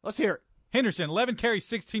this. Let's hear it. Henderson, 11 carries,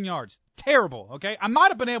 16 yards. Terrible, okay? I might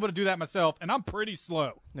have been able to do that myself, and I'm pretty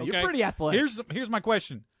slow. No, okay? you're pretty athletic. Here's my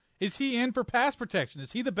question. Is he in for pass protection?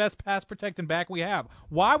 Is he the best pass protecting back we have?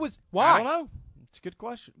 Why? I don't know. It's a good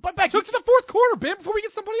question. But Beck, took to the fourth quarter, Ben, before we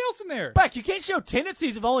get somebody else in there. Beck, you can't show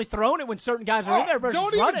tendencies of only throwing it when certain guys are in there versus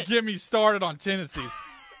don't run even it. get me started on tendencies.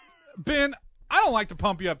 Ben, I don't like to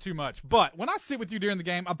pump you up too much, but when I sit with you during the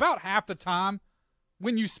game, about half the time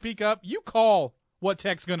when you speak up, you call what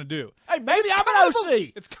Tech's going to do. Hey, maybe I'm an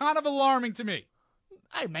OC. It's kind of alarming to me.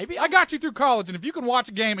 Hey, maybe I got you through college, and if you can watch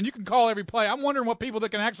a game and you can call every play, I'm wondering what people that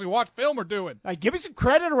can actually watch film are doing. Hey, give me some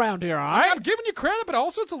credit around here, all right? I'm giving you credit, but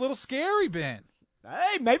also it's a little scary, Ben.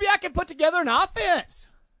 Hey, maybe I can put together an offense.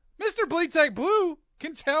 Mr. Bleed Tech Blue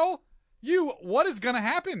can tell you what is going to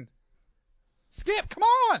happen. Skip, come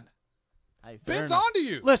on. Hey, Ben's on to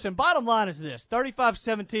you. Listen, bottom line is this.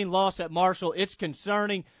 35-17 loss at Marshall. It's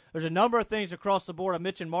concerning. There's a number of things across the board. I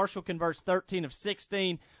mentioned Marshall converts 13 of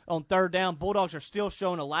 16 on third down. Bulldogs are still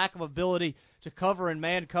showing a lack of ability to cover in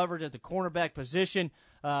man coverage at the cornerback position.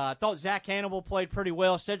 I thought Zach Hannibal played pretty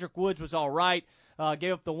well. Cedric Woods was all right.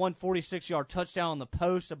 Gave up the 146-yard touchdown on the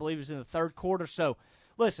post. I believe it was in the third quarter. So,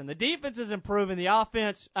 listen, the defense is improving. The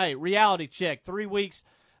offense, hey, reality check. 3 weeks.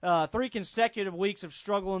 3 consecutive weeks of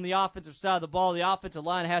struggle on the offensive side of the ball. The offensive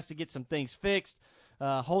line has to get some things fixed.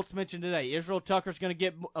 Holtz mentioned today, Israel Tucker's going to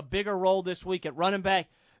get a bigger role this week at running back.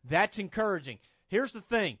 That's encouraging. Here's the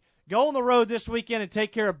thing. Go on the road this weekend and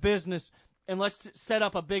take care of business, and let's set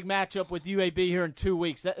up a big matchup with UAB here in 2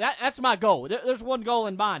 weeks. That's my goal. There's one goal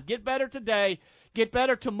in mind. Get better today. get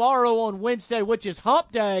better tomorrow on Wednesday, which is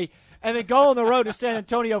hump day, and then go on the road to San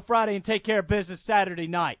Antonio Friday and take care of business Saturday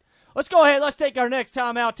night. Let's go ahead. Let's take our next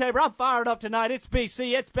time out, Tabor. I'm fired up tonight. It's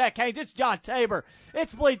BC. It's Beck Haynes. It's John Tabor.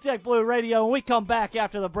 It's Bleed Tech Blue Radio. When we come back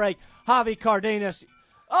after the break, Javi Cardenas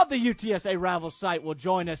of the UTSA Ravel site will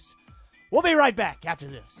join us. We'll be right back after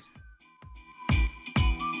this.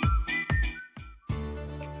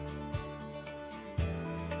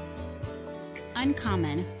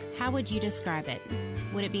 Uncommon. How would you describe it?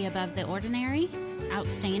 Would it be above the ordinary?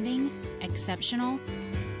 Outstanding? Exceptional?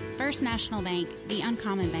 First National Bank, the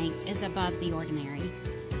Uncommon Bank, is above the ordinary.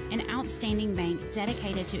 An outstanding bank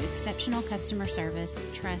dedicated to exceptional customer service,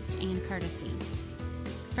 trust, and courtesy.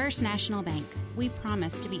 First National Bank, we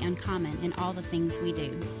promise to be uncommon in all the things we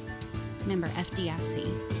do. Member FDIC.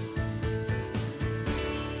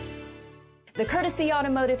 The Courtesy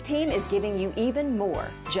Automotive team is giving you even more.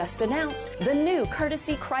 Just announced the new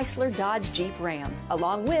Courtesy Chrysler Dodge Jeep Ram,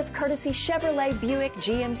 along with Courtesy Chevrolet Buick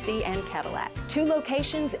GMC and Cadillac. 2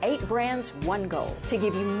 locations, 8 brands, 1 goal. To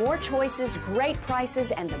give you more choices, great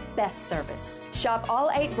prices, and the best service. Shop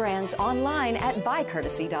all 8 brands online at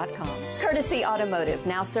buycourtesy.com. Courtesy Automotive,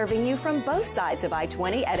 now serving you from both sides of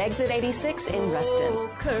I-20 at exit 86 in Ruston. Oh,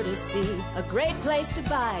 Courtesy, a great place to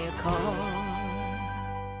buy a car.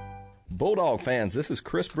 Bulldog fans, this is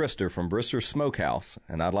Chris Brister from Brister's Smokehouse,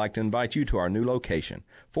 and I'd like to invite you to our new location,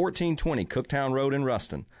 1420 Cooktown Road in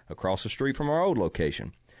Ruston, across the street from our old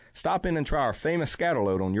location. Stop in and try our famous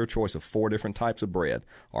scatterload on your choice of 4 different types of bread.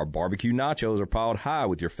 Our barbecue nachos are piled high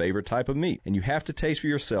with your favorite type of meat, and you have to taste for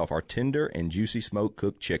yourself our tender and juicy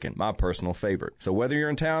smoked-cooked chicken, my personal favorite. So whether you're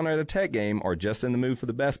in town at a Tech game or just in the mood for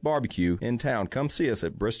the best barbecue in town, come see us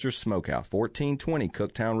at Brister's Smokehouse, 1420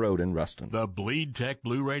 Cooktown Road in Ruston. The Bleed Tech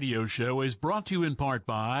Blue Radio Show is brought to you in part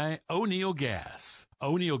by O'Neill Gas.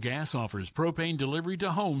 O'Neill Gas offers propane delivery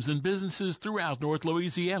to homes and businesses throughout North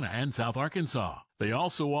Louisiana and South Arkansas. They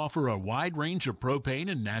also offer a wide range of propane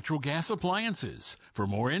and natural gas appliances. For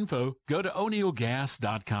more info, go to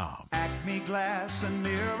o'neillgas.com. Acme Glass and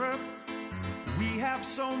Mirror, we have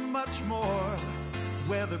so much more.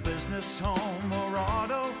 Whether business, home, or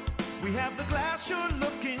auto, we have the glass you're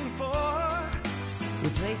looking for.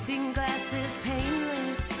 Replacing glass is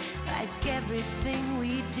painless, like everything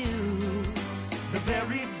we do. The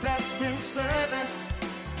very best in service,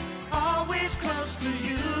 always close to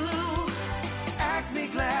you. Acme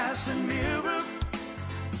Glass and Mirror,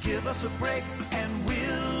 give us a break and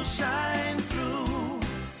we'll shine through.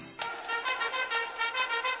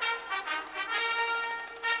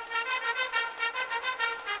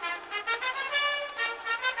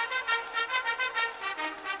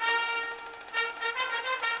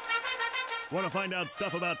 Want to find out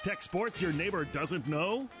stuff about tech sports your neighbor doesn't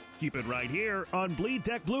know? Keep it right here on Bleed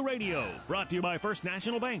Tech Blue Radio. Brought to you by First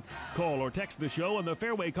National Bank. Call or text the show on the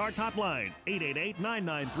Fairway Cards hotline,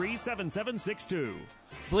 888-993-7762.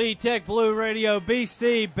 Bleed Tech Blue Radio,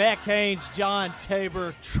 BC, Beck Haynes, John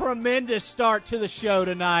Tabor. Tremendous start to the show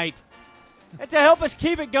tonight. And to help us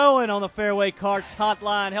keep it going on the Fairway Cards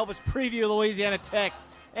hotline, help us preview Louisiana Tech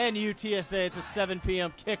and UTSA. It's a 7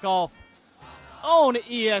 p.m. kickoff on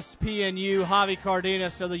ESPNU. Javi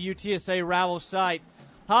Cardenas of the UTSA Ravel site.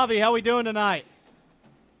 Javi, how we doing tonight?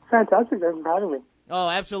 Fantastic. Thanks for having me. Oh,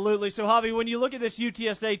 absolutely. So, Javi, when you look at this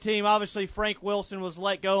UTSA team, obviously Frank Wilson was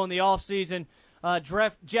let go in the offseason.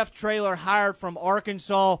 Jeff Traylor hired from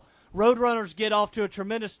Arkansas. Roadrunners get off to a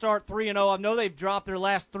tremendous start, 3-0. I know they've dropped their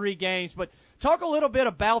last 3 games, but talk a little bit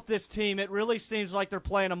about this team. It really seems like they're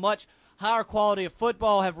playing a much higher quality of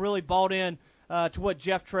football, have really bought in to what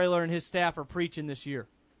Jeff Traylor and his staff are preaching this year.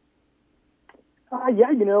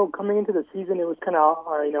 Yeah, coming into the season, it was kind of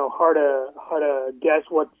hard to guess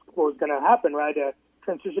what was going to happen, right?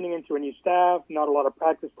 Transitioning into a new staff, not a lot of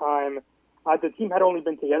practice time. The team had only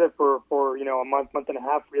been together for a month and a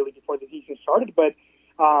half really before the season started, but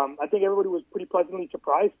I think everybody was pretty pleasantly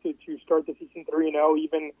surprised to start the season 3-0,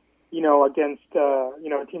 even against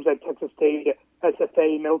teams like Texas State,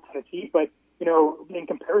 SFA, Middle Tennessee. But in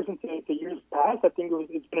comparison to years past, I think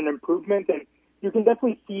it's been an improvement, and you can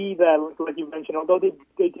definitely see that, like you mentioned, although they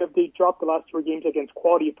dropped the last 3 games against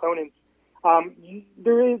quality opponents,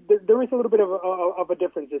 there is a little bit of a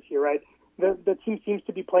difference this year, right? The team seems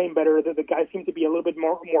to be playing better. The guys seem to be a little bit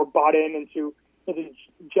more bought into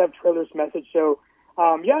Jeff Traylor's message. So,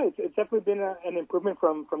 it's definitely been an improvement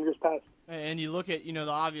from years past. And you look at the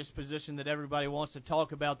obvious position that everybody wants to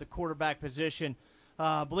talk about, the quarterback position.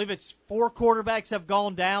 I believe it's 4 quarterbacks have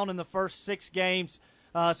gone down in the first 6 games.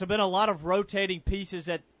 So been a lot of rotating pieces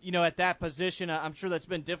at that position. I'm sure that's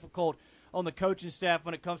been difficult on the coaching staff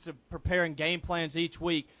when it comes to preparing game plans each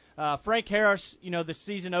week. Frank Harris, the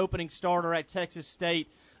season opening starter at Texas State,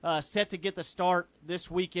 set to get the start this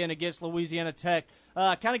weekend against Louisiana Tech.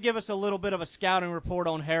 Kind of give us a little bit of a scouting report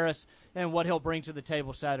on Harris and what he'll bring to the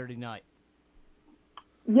table Saturday night.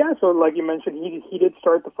 Yeah, so like you mentioned, he did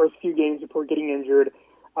start the first few games before getting injured,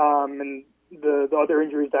 and the other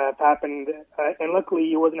injuries that have happened, and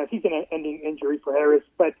luckily it wasn't a season-ending injury for Harris,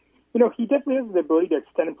 but he definitely has the ability to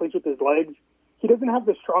extend and place with his legs. He doesn't have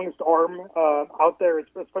the strongest arm out there,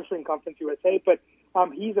 especially in Conference USA, but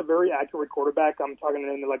he's a very accurate quarterback. I'm talking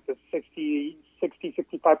in like the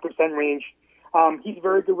 65% range. He's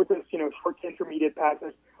very good with his, short to intermediate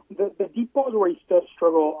passes. The deep balls where he still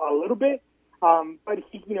struggle a little bit, but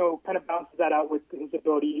he, kind of bounces that out with his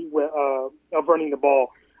ability of running the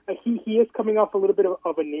ball. He is coming off a little bit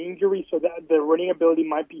of an injury, so that the running ability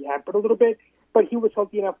might be hampered a little bit, but he was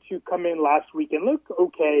healthy enough to come in last week and look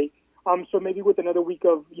okay. So maybe with another week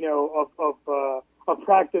of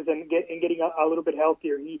practice and getting a little bit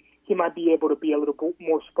healthier, he might be able to be a little bit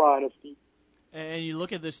more spry on his feet. And you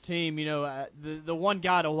look at this team, the one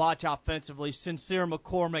guy to watch offensively, Sincere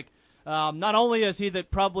McCormick. Not only is he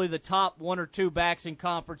probably the top one or two backs in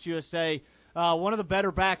Conference USA, one of the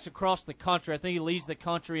better backs across the country. I think he leads the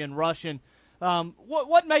country in rushing.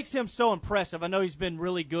 What makes him so impressive? I know he's been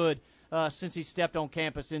really good since he stepped on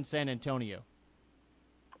campus in San Antonio.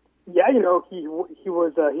 Yeah, he had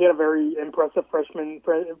a very impressive freshman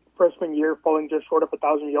year, falling just short of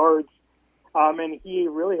 1,000 yards, and he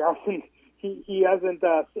really hasn't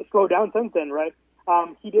slowed down since then, right?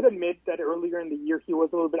 He did admit that earlier in the year he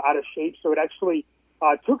was a little bit out of shape, so it actually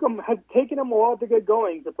had taken him a while to get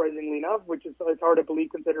going, surprisingly enough, which is it's hard to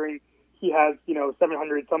believe considering he has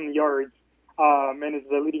 700 some yards and is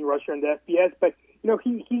the leading rusher in the FBS. But he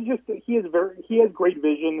has great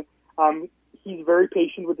vision. He's very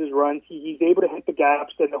patient with his runs. He's able to hit the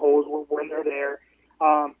gaps and the holes when they're there.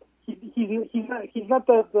 He's not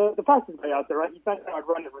the fastest guy out there, right? He's not going to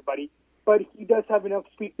outrun everybody, but he does have enough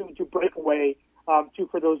speed to break away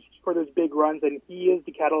for those big runs, and he is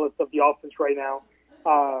the catalyst of the offense right now.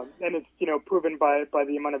 And it's proven by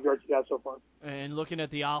the amount of yards he has so far. And looking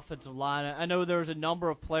at the offensive line, I know there was a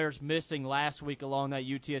number of players missing last week along that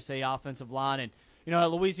UTSA offensive line, and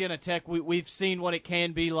at Louisiana Tech we've seen what it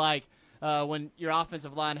can be like when your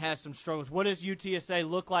offensive line has some struggles. What does UTSA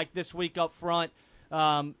look like this week up front?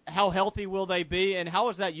 How healthy will they be, and how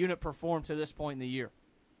has that unit performed to this point in the year?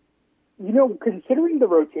 Considering the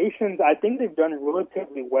rotations, I think they've done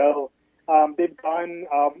relatively well. They've gotten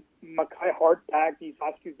Mekhi Hart back these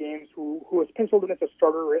last few games, who was penciled in as a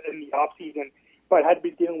starter in the offseason, but had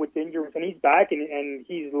been dealing with injuries, and he's back, and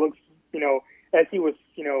he looks, as he was,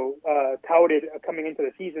 touted coming into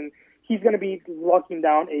the season. He's going to be locking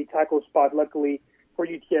down a tackle spot, luckily, for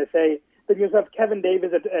UTSA. Then you have Kevin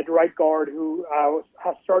Davis at right guard, who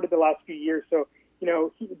has started the last few years, so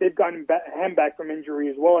they've gotten him back from injury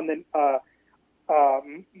as well. And then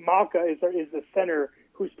Maka is the center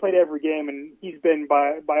who's played every game, and he's been,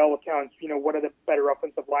 by all accounts, one of the better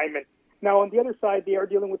offensive linemen. Now, on the other side, they are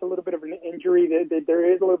dealing with a little bit of an injury.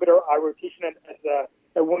 There is a little bit of a rotation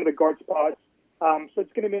at one of the guard spots. So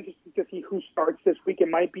it's going to be interesting to see who starts this week. It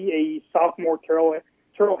might be a sophomore, Terrell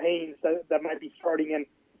Haynes, that might be starting. And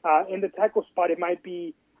in the tackle spot, it might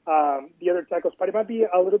be the other tackle spot. It might be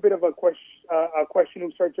a little bit of a question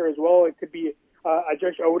who starts there as well. It could be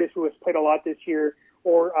Josh Otis, who has played a lot this year,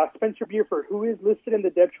 or Spencer Buford, who is listed in the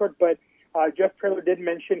depth chart, but Jeff Traylor did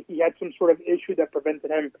mention he had some sort of issue that prevented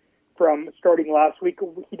him from starting last week.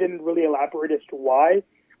 He didn't really elaborate as to why.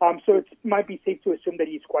 So it might be safe to assume that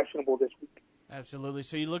he's questionable this week. Absolutely.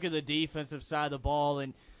 So you look at the defensive side of the ball,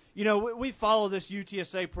 and we follow this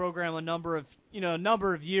UTSA program a number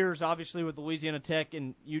of years, obviously with Louisiana Tech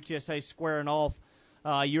and UTSA squaring off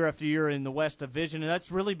year after year in the West Division, and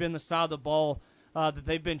that's really been the side of the ball that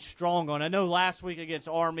they've been strong on. I know last week against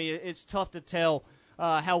Army, it's tough to tell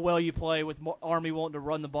how well you play with Army wanting to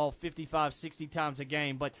run the ball 55, 60 times a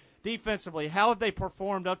game, but defensively, how have they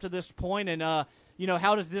performed up to this point, and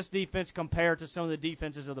how does this defense compare to some of the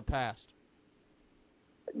defenses of the past?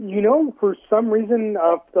 For some reason,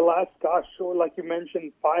 the last, like you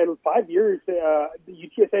mentioned, five years, the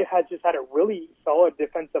UTSA has just had a really solid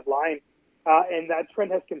defensive line, and that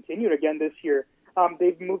trend has continued again this year.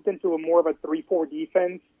 They've moved into a more of a 3-4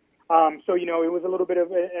 defense. So, it was a little bit of,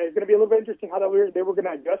 it's going to be a little bit interesting how they were going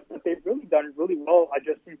to adjust, but they've really done really well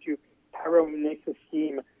adjusting to Tyrone Nix's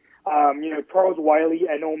scheme. Charles Wiley,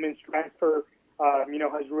 an Ole Miss transfer,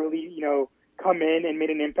 has really, come in and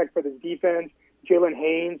made an impact for this defense. Jalen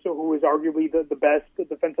Haynes, who is arguably the best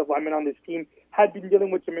defensive lineman on this team, had been dealing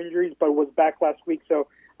with some injuries but was back last week. So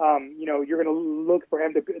you're going to look for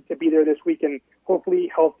him to be there this week and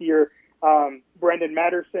hopefully healthier. Brandon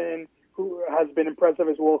Matterson, who has been impressive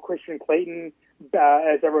as well. Christian Clayton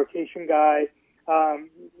as a rotation guy.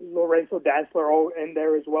 Lorenzo Dansler all in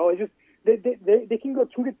there as well. It's just they can go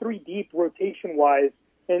 2 to 3 deep rotation wise,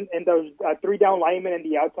 and those 3 down linemen and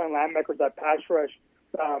the outside linebackers, that pass rush,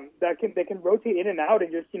 they can rotate in and out,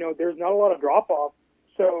 and just there's not a lot of drop off.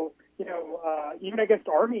 So even against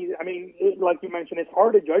Army, I mean, like you mentioned, it's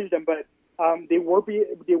hard to judge them, but they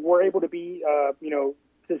were able to be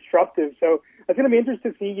disruptive. So it's going to be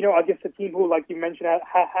interesting to see against a team who, like you mentioned,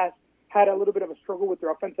 has had a little bit of a struggle with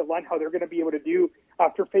their offensive line, how they're going to be able to do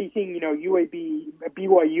after facing, UAB,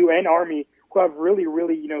 BYU, and Army, who have really,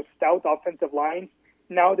 really, stout offensive lines.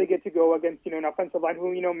 Now they get to go against, an offensive line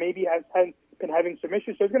who, maybe has been having some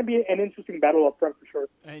issues. So it's going to be an interesting battle up front for sure.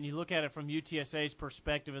 And you look at it from UTSA's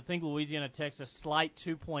perspective, I think Louisiana Tech's a slight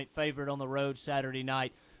 2-point favorite on the road Saturday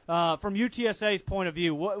night. From UTSA's point of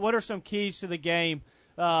view, what are some keys to the game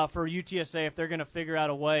for UTSA if they're going to figure out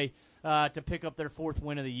a way to pick up their 4th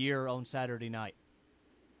win of the year on Saturday night?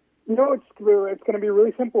 It's going to be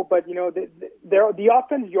really simple, but the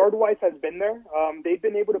offense yard-wise has been there. They've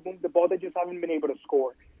been able to move the ball; they just haven't been able to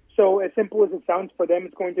score. So as simple as it sounds for them,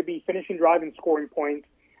 it's going to be finishing drive and scoring points.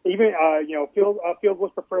 Even field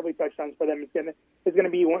goals, preferably touchdowns for them. It's going to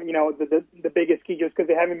be the biggest key, just because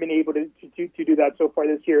they haven't been able to do that so far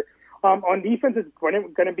this year. On defense, it's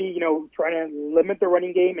going to be trying to limit the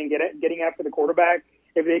running game and getting after the quarterback.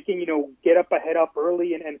 If they can get up ahead up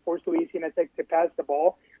early and force Louisiana Tech to pass the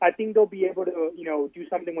ball, I think they'll be able to do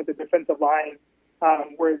something with the defensive line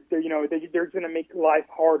where they're going to make life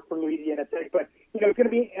hard for Louisiana Tech. But it's going to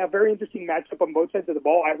be a very interesting matchup on both sides of the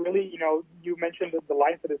ball. I really you mentioned the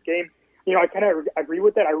line for this game. I kind of agree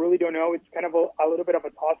with that. I really don't know. It's kind of a little bit of a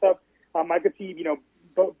toss up. I could see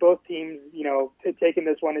both teams taking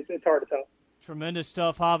this one. It's hard to tell. Tremendous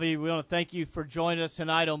stuff, Javi. We want to thank you for joining us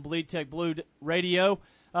tonight on Bleed Tech Blue Radio.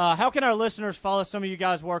 How can our listeners follow some of you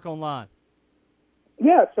guys' work online?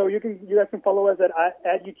 Yeah, so you guys can follow us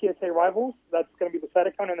at UTSA Rivals. That's going to be the site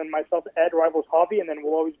account, and then myself at Rivals Hobby, and then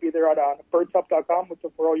we'll always be there at birdtop.com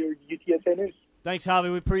for all your UTSA news. Thanks,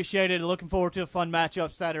 Javi. We appreciate it. Looking forward to a fun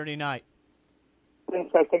matchup Saturday night.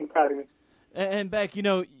 Thanks, guys. Thanks for having me. And Beck, you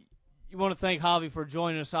want to thank Javi for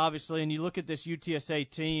joining us, obviously, and you look at this UTSA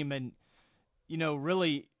team and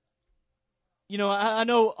really, I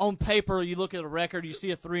know on paper you look at a record, you see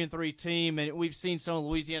a 3-3 team, and we've seen some of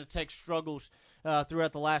Louisiana Tech struggles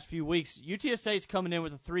throughout the last few weeks. UTSA is coming in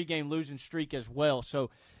with a 3-game losing streak as well, so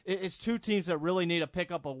it's 2 teams that really need to pick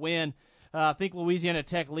up a win. I think Louisiana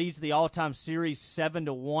Tech leads the all-time series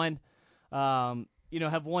 7-1.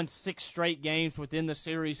 Have won 6 straight games within the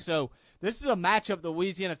series, so this is a matchup that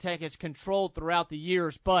Louisiana Tech has controlled throughout the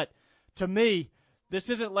years. But to me, this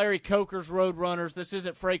isn't Larry Coker's Roadrunners. This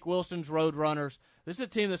isn't Frank Wilson's Roadrunners. This is a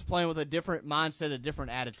team that's playing with a different mindset, a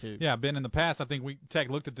different attitude. Yeah, Ben, in the past, I think Tech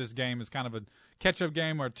looked at this game as kind of a catch-up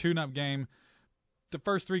game or a tune-up game. The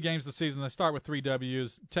first 3 games of the season, they start with 3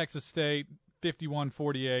 W's. Texas State,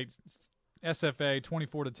 51-48. SFA,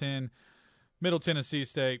 24-10. Middle Tennessee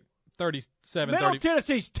State, 37-30. Middle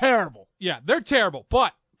Tennessee's terrible. Yeah, they're terrible,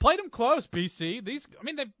 but played them close, BC. They've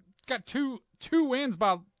got two wins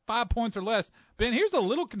by 5 points or less. Ben, here's the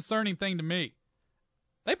little concerning thing to me.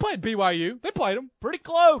 They played BYU. They played them pretty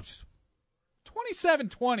close.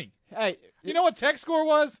 27-20. Hey, you know what Tech score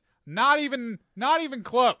was? Not even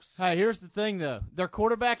close. Hey, here's the thing, though. Their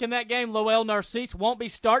quarterback in that game, Lowell Narcisse, won't be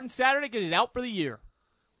starting Saturday because he's out for the year.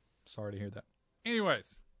 Sorry to hear that.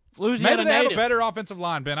 Anyways, Louisiana maybe they native. have a better offensive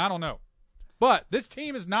line, Ben. I don't know. But this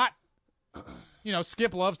team is not,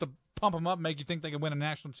 Skip loves to pump them up and make you think they can win a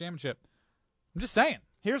national championship. I'm just saying.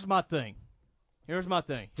 Here's my thing.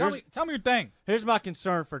 Tell me your thing. Here's my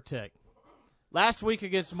concern for Tech. Last week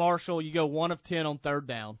against Marshall, you go 1 of 10 on 3rd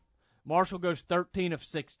down. Marshall goes 13 of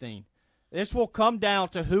 16. This will come down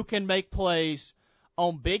to who can make plays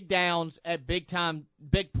on big downs at big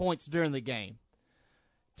points during the game.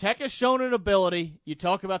 Tech has shown an ability. You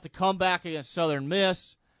talk about the comeback against Southern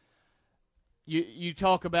Miss. You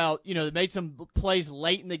talk about, they made some plays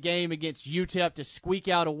late in the game against UTEP to squeak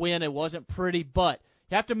out a win. It wasn't pretty, but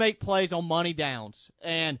you have to make plays on money downs.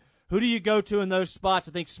 And who do you go to in those spots?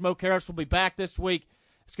 I think Smoke Harris will be back this week.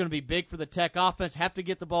 It's going to be big for the Tech offense. Have to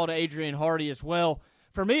get the ball to Adrian Hardy as well.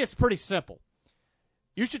 For me, it's pretty simple.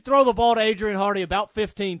 You should throw the ball to Adrian Hardy about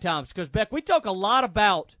 15 times because, Beck, we talk a lot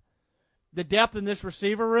about the depth in this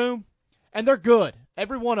receiver room, and they're good.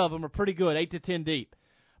 Every one of them are pretty good, 8 to 10 deep.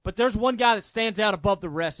 But there's one guy that stands out above the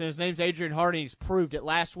rest, and his name's Adrian Hardy, and he's proved it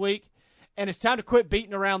last week. And it's time to quit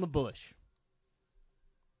beating around the bush.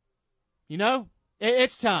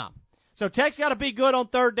 It's time. So Tech's got to be good on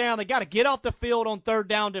third down. They got to get off the field on third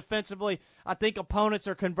down defensively. I think opponents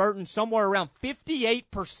are converting somewhere around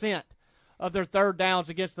 58% of their third downs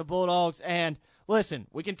against the Bulldogs. And listen,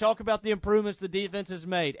 we can talk about the improvements the defense has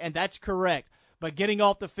made, and that's correct. But getting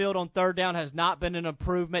off the field on third down has not been an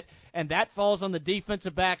improvement, and that falls on the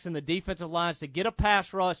defensive backs and the defensive lines to get a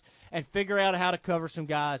pass rush and figure out how to cover some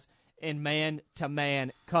guys in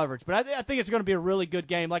man-to-man coverage. But I think it's going to be a really good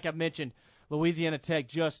game. Like I mentioned, Louisiana Tech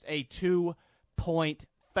just a 2-point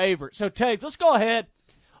favorite. So, Taves, let's go ahead.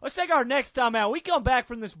 Let's take our next time out. We come back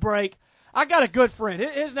from this break. I got a good friend.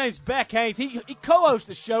 His name's Beck Haynes. He co-hosts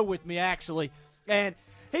the show with me, actually. And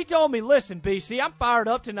he told me, listen, BC, I'm fired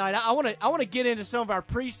up tonight. I want to get into some of our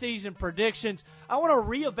preseason predictions. I want to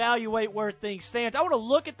reevaluate where things stand. I want to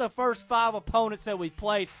look at the first 5 opponents that we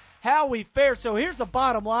played, how we fared. So here's the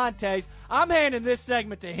bottom line, Taves. I'm handing this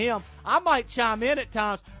segment to him. I might chime in at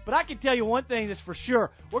times, but I can tell you one thing that's for sure.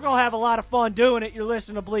 We're going to have a lot of fun doing it. You're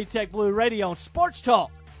listening to Bleed Tech Blue Radio on Sports Talk.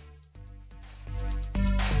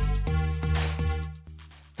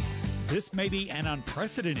 This may be an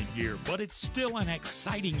unprecedented year, but it's still an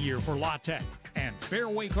exciting year for La Tech. And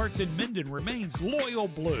Fairway Carts in Minden remains loyal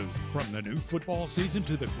blue. From the new football season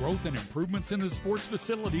to the growth and improvements in the sports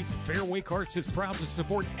facilities, Fairway Carts is proud to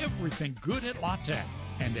support everything good at La Tech.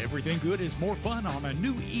 And everything good is more fun on a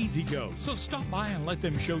new E-Z-Go. So stop by and let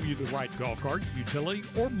them show you the right golf cart, utility,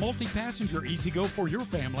 or multi-passenger E-Z-Go for your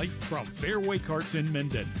family from Fairway Carts in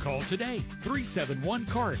Minden. Call today,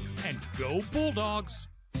 371-CART, and go Bulldogs!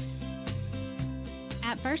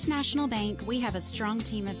 At First National Bank, we have a strong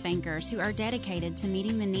team of bankers who are dedicated to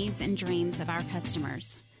meeting the needs and dreams of our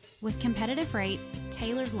customers. With competitive rates,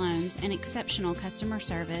 tailored loans, and exceptional customer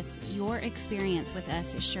service, your experience with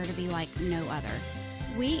us is sure to be like no other.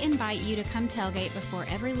 We invite you to come tailgate before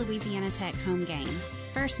every Louisiana Tech home game.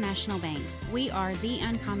 First National Bank, we are the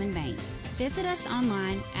uncommon bank. Visit us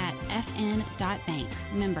online at fn.bank,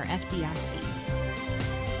 member FDIC.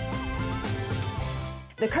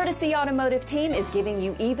 The Courtesy Automotive team is giving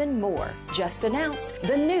you even more. Just announced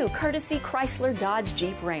the new Courtesy Chrysler Dodge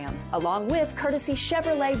Jeep Ram, along with Courtesy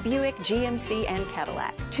Chevrolet Buick GMC and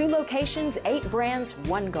Cadillac. 2 locations, 8 brands,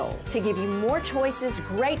 1 goal. To give you more choices,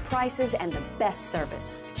 great prices, and the best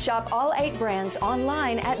service. Shop all 8 brands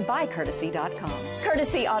online at buycourtesy.com.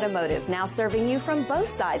 Courtesy Automotive, now serving you from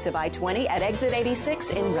both sides of I-20 at exit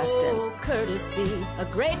 86 in Ruston. Oh, Courtesy, a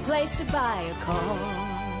great place to buy a car.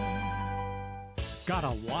 Got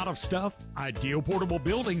a lot of stuff? Ideal Portable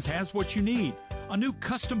Buildings has what you need. A new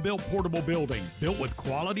custom-built portable building, built with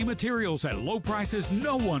quality materials at low prices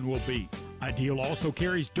no one will beat. Ideal also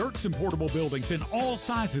carries Dirksen portable buildings in all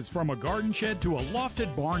sizes, from a garden shed to a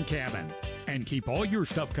lofted barn cabin. And keep all your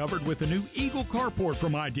stuff covered with the new Eagle Carport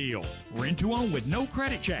from Ideal. Rent to own with no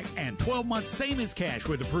credit check and 12 months same as cash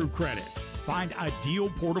with approved credit. Find Ideal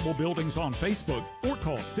Portable Buildings on Facebook or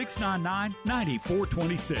call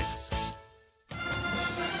 699-9426.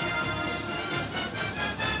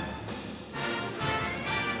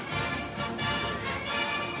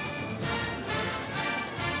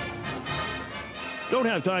 Don't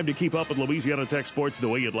have time to keep up with Louisiana Tech sports the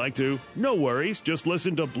way you'd like to? No worries. Just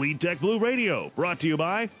listen to Bleed Tech Blue Radio, brought to you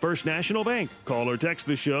by First National Bank. Call or text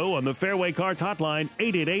the show on the Fairway Carts hotline,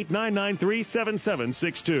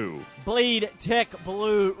 888-993-7762. Bleed Tech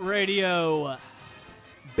Blue Radio.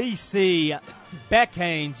 BC, Beck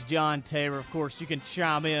Haynes, John Taylor. Of course, you can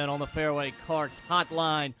chime in on the Fairway Carts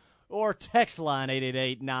hotline or text line,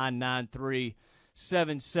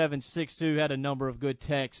 888-993-7762. Had a number of good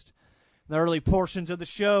texts the early portions of the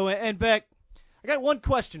show. And Beck, I got one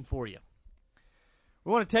question for you.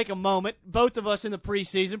 We want to take a moment. Both of us in the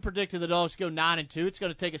preseason predicted the Dogs go 9-2. It's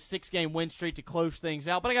going to take a 6-game win streak to close things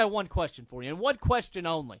out. But I got one question for you, and one question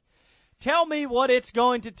only. Tell me what it's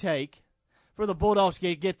going to take for the Bulldogs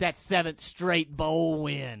to get that 7th straight bowl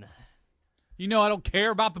win. You know I don't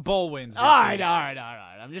care about the bowl wins. All right.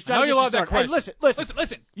 I'm just trying to you love that question. Hey,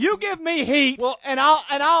 listen. You give me heat, and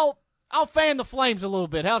I'll fan the flames a little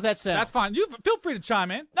bit. How's that sound? That's fine. You feel free to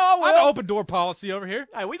chime in. No, I have an open door policy over here.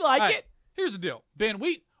 Hey, we like it. Here's the deal, Ben.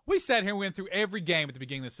 We sat here and went through every game at the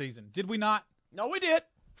beginning of the season. Did we not? No, we did.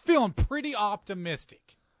 Feeling pretty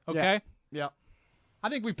optimistic. Okay. Yeah. I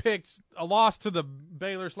think we picked a loss to the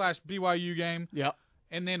Baylor/BYU game. Yep.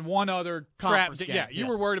 And then one other Conference trap. game. Yeah, you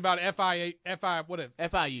were worried about FIU at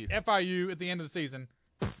the end of the season.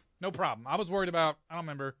 No problem. I was worried about, I don't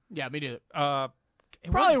remember. Yeah, me neither.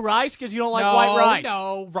 Probably Rice, because you don't like white rice.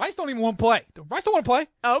 No, Rice don't even want to play. Rice don't want to play.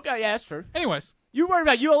 Oh, okay, yeah, that's true. Anyways. You worried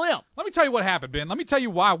about ULM. Let me tell you what happened, Ben. Let me tell you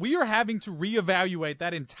why we are having to reevaluate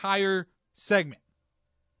that entire segment.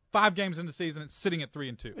 5 games in the season, it's sitting at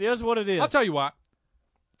 3-2. It is what it is. I'll tell you why.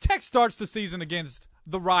 Tech starts the season against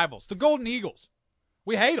the rivals, the Golden Eagles.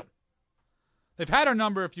 We hate them. They've had our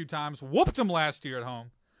number a few times, whooped them last year at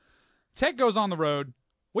home. Tech goes on the road.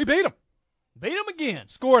 We beat them. Beat them again.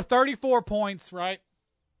 Score 34 points, right?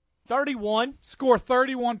 31. Score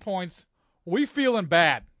 31 points. We feeling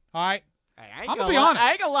bad, all right? Hey, I'm going to be honest.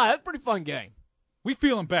 I ain't going to lie. That's a pretty fun game. We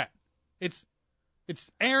feeling bad. It's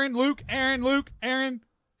Aaron, Luke,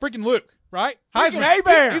 freaking Luke, right? Heisman.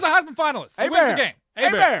 A-Bear. He's a Heisman finalist. He wins the game.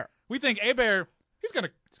 A-Bear. We think A-Bear, he's gonna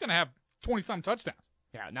have 20-something touchdowns.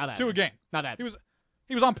 Yeah, not that. 2 a game. Not that.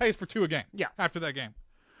 He was on pace for 2 a game. Yeah. After that game.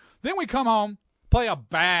 Then we come home, play a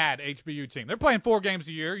bad HBU team. They're playing 4 games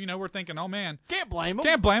a year. You know, we're thinking, oh man, can't blame them.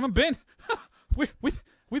 Can't blame them. Ben,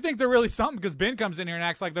 we think they're really something because Ben comes in here and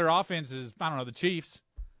acts like their offense is, I don't know, the Chiefs.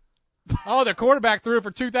 Oh, their quarterback threw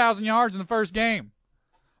for 2,000 yards in the first game.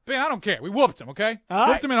 Ben, I don't care. We whooped him, okay?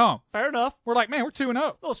 Whooped him at home. Fair enough. We're like, man, we're 2-0.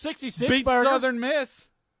 Little 66 Beat burger. Southern Miss.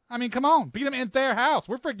 I mean, come on. Beat them in their house.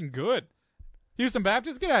 We're freaking good. Houston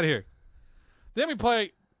Baptist, get out of here. Then we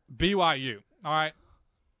play BYU, all right?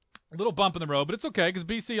 A little bump in the road, but it's okay because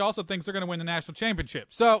BC also thinks they're going to win the national championship.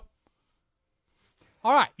 So,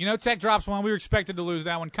 all right, you know, Tech drops one. We were expected to lose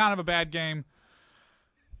that one. Kind of a bad game.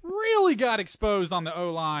 Really got exposed on the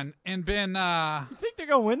O-line. And Ben, you think they're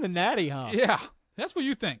going to win the Natty, huh? Yeah, that's what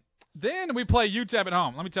you think. Then we play UTEP at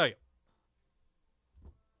home. Let me tell you.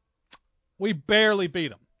 We barely beat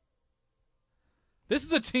them. This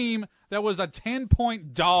is a team that was a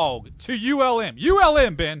 10-point dog to ULM.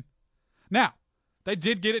 ULM, Ben. Now, they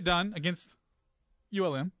did get it done against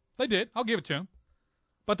ULM. They did. I'll give it to them.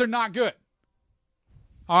 But they're not good.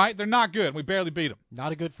 All right? They're not good. We barely beat them.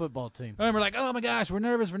 Not a good football team. And we're like, oh, my gosh, we're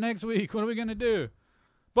nervous for next week. What are we going to do?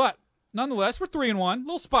 But, nonetheless, we're 3-1. A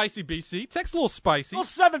little spicy, BC. Tech's a little spicy. Little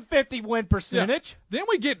 750 win percentage. Yeah. Then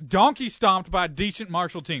we get donkey stomped by a decent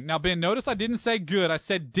Marshall team. Now, Ben, notice I didn't say good. I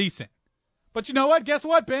said decent. But you know what? Guess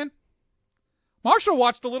what, Ben? Marshall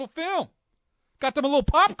watched a little film. Got them a little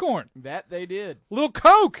popcorn. That they did. A little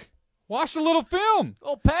Coke. Watched a little film.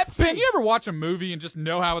 Little Pepsi. Ben, you ever watch a movie and just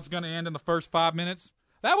know how it's going to end in the first 5 minutes?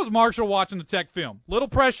 That was Marshall watching the Tech film. Little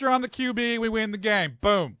pressure on the QB. We win the game.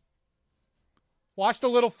 Boom. Watched a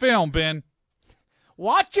little film, Ben.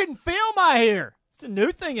 Watching film, I hear. It's a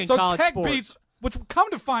new thing in college Tech sports. beats, which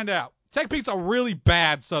come to find out, Tech beats a really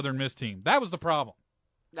bad Southern Miss team. That was the problem.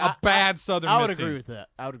 A bad Southern Miss team. I would agree with that.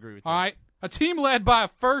 All right? A team led by a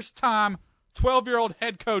first-time 12-year-old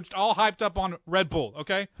head coach all hyped up on Red Bull,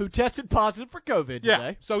 okay? Who tested positive for COVID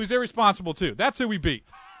today. So he's irresponsible, too. That's who we beat,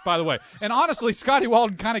 by the way. And honestly, Scotty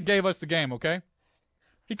Walden kind of gave us the game, okay?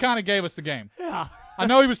 He kind of gave us the game. Yeah. I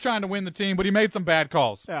know he was trying to win the team, but he made some bad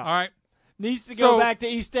calls, yeah. All right? Needs to go back to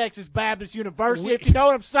East Texas Baptist University, if you know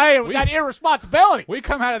what I'm saying, with that irresponsibility. We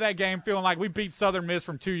come out of that game feeling like we beat Southern Miss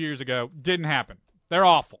from 2 years ago. Didn't happen. They're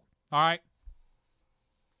awful, all right?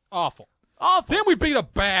 Awful. Then we beat a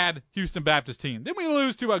bad Houston Baptist team. Then we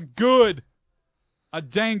lose to a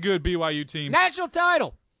dang good BYU team. National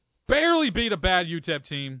title. Barely beat a bad UTEP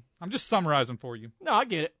team. I'm just summarizing for you. No, I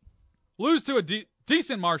get it. Lose to a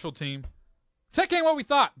decent Marshall team. Tech ain't what we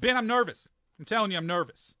thought. Ben, I'm nervous. I'm telling you, I'm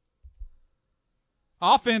nervous.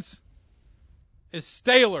 Offense is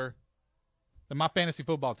staler than my fantasy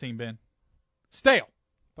football team, Ben. Stale.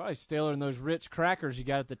 Probably staler than those Ritz crackers you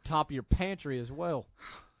got at the top of your pantry as well.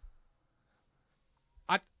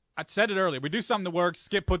 I said it earlier. We do something that works.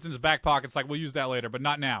 Skip puts in his back pocket. It's like, we'll use that later, but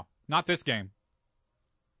not now. Not this game.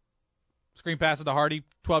 Screen pass to Hardy,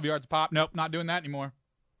 12 yards a pop. Nope, not doing that anymore.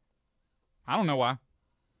 I don't know why. A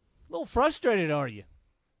little frustrated, are you?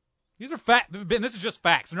 These are facts. Ben, this is just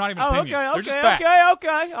facts. They're not even opinions. They're just facts.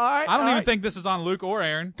 Okay. All right. I don't even think this is on Luke or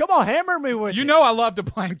Aaron. Come on, hammer me with it. You know I love to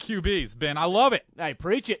blame QBs, Ben. I love it. Hey,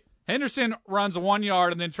 preach it. Henderson runs a 1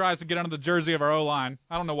 yard and then tries to get under the jersey of our O-line.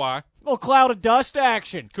 I don't know why. Little cloud of dust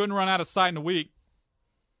action. Couldn't run out of sight in a week.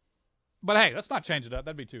 But hey, let's not change it up.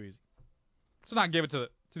 That'd be too easy. Let's not give it to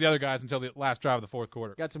the other guys until the last drive of the fourth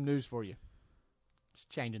quarter. Got some news for you. It's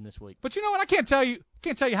changing this week. But you know what? I can't tell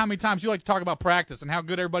you how many times you like to talk about practice and how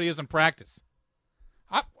good everybody is in practice.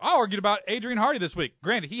 I argued about Adrian Hardy this week.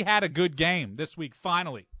 Granted, he had a good game this week,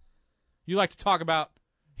 finally. You like to talk about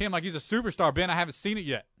him like he's a superstar. Ben, I haven't seen it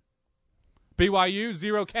yet. BYU,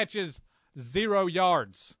 0 catches, 0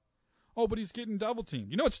 yards. Oh, but he's getting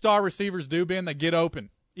double-teamed. You know what star receivers do, Ben? They get open,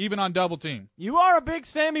 even on double-team. You are a big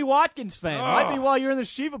Sammy Watkins fan. Might be why you're in the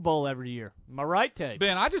Shiva Bowl every year. Am I right, Tate?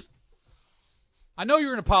 Ben, I know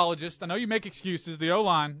you're an apologist. I know you make excuses, the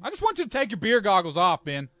O-line. I just want you to take your beer goggles off,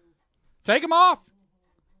 Ben. Take them off.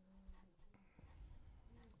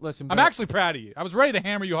 Listen, I'm actually proud of you. I was ready to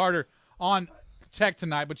hammer you harder on Tech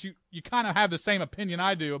tonight, but you kind of have the same opinion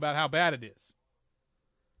I do about how bad it is.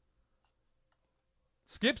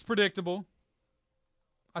 Skip's predictable.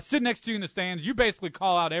 I sit next to you in the stands. You basically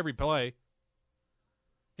call out every play.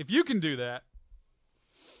 If you can do that,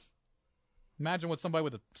 imagine what somebody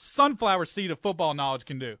with a sunflower seed of football knowledge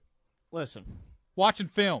can do. Listen. Watching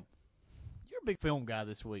film. You're a big film guy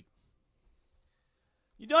this week.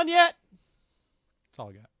 You done yet? That's all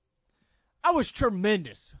I got. I was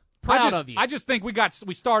tremendous. Proud of you. I just think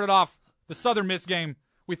we started off the Southern Miss game.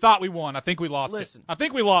 We thought we won. I think we lost it. I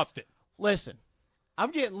think we lost it. Listen.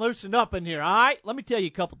 I'm getting loosened up in here, all right? Let me tell you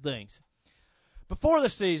a couple things. Before the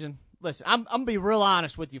season, listen, I'm going to be real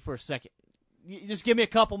honest with you for a second. You just give me a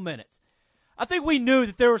couple minutes. I think we knew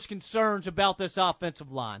that there was concerns about this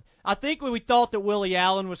offensive line. I think we thought that Willie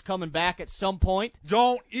Allen was coming back at some point.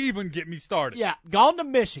 Don't even get me started. Yeah, gone to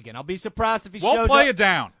Michigan. I'll be surprised if he shows up. Won't play it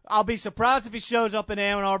down. I'll be surprised if he shows up in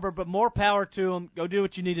Ann Arbor, but more power to him. Go do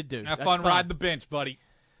what you need to do. Have fun riding the bench, buddy.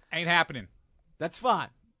 Ain't happening. That's fine.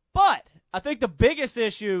 But I think the biggest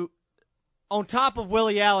issue on top of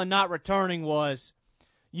Willie Allen not returning was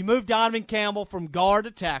you moved Donovan Campbell from guard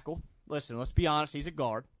to tackle. Listen, let's be honest, he's a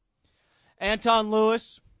guard. Anton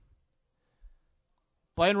Lewis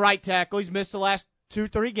playing right tackle. He's missed the last two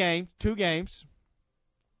games.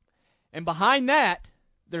 And behind that,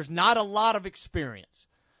 there's not a lot of experience.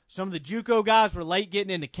 Some of the JUCO guys were late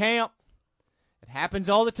getting into camp. It happens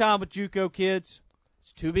all the time with JUCO kids.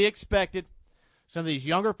 It's to be expected. Some of these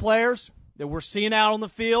younger players that we're seeing out on the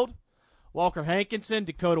field, Walker Hankinson,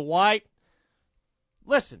 Dakota White.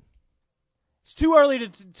 Listen, it's too early to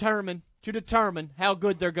determine how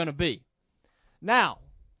good they're going to be. Now,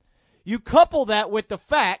 you couple that with the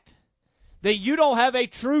fact that you don't have a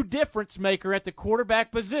true difference maker at the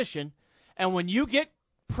quarterback position, and when you get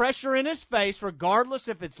pressure in his face, regardless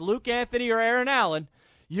if it's Luke Anthony or Aaron Allen,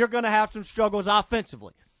 you're going to have some struggles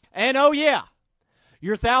offensively. And, oh, yeah,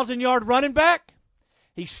 your 1,000-yard running back,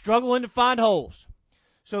 he's struggling to find holes.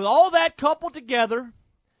 So all that coupled together,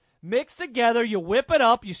 mixed together, you whip it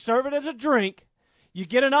up, you serve it as a drink, you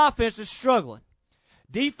get an offense that's struggling.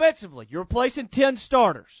 Defensively, you're replacing 10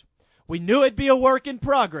 starters. We knew it'd be a work in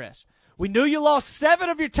progress. We knew you lost 7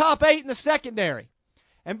 of your top 8 in the secondary.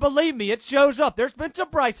 And believe me, it shows up. There's been some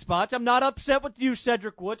bright spots. I'm not upset with you,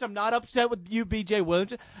 Cedric Woods. I'm not upset with you, B.J.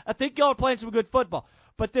 Williams. I think y'all are playing some good football.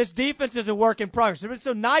 But this defense is a work in progress. There's been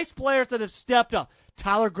some nice players that have stepped up.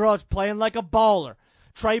 Tyler Grubbs playing like a baller.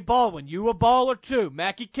 Trey Baldwin, you a baller too.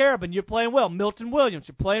 Mackie Carabin, you're playing well. Milton Williams,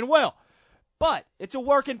 you're playing well. But it's a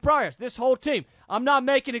work in progress. This whole team, I'm not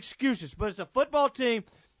making excuses, but it's a football team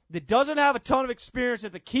that doesn't have a ton of experience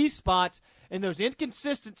at the key spots, and those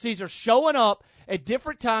inconsistencies are showing up at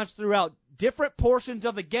different times throughout different portions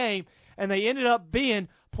of the game, and they ended up being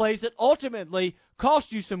plays that ultimately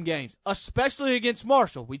cost you some games, especially against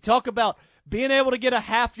Marshall. We talk about being able to get a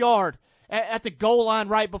half yard at the goal line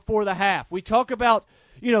right before the half. We talk about,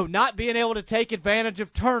 not being able to take advantage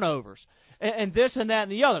of turnovers and this and that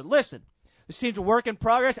and the other. Listen, this team's a work in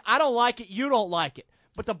progress. I don't like it. You don't like it.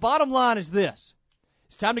 But the bottom line is this.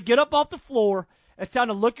 It's time to get up off the floor. It's time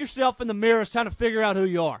to look yourself in the mirror. It's time to figure out who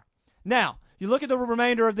you are. Now, you look at the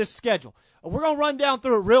remainder of this schedule. We're going to run down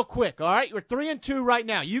through it real quick, all right? We're 3-2 right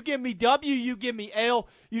now. You give me W, you give me L.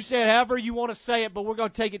 You say it however you want to say it, but we're going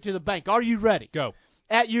to take it to the bank. Are you ready? Go.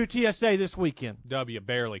 At UTSA this weekend. W,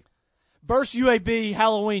 barely. Versus UAB,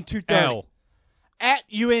 Halloween, 2:30. L. At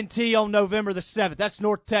UNT on November the 7th. That's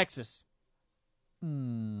North Texas.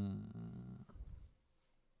 I'm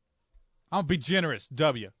going to be generous.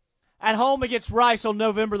 W. At home against Rice on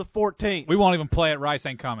November the 14th. We won't even play it. Rice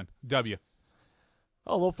ain't coming. W.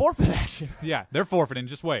 Oh, a little forfeit action. Yeah, they're forfeiting.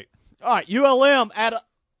 Just wait. All right, ULM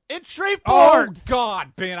in Shreveport. Oh,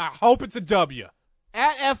 God, Ben, I hope it's a W.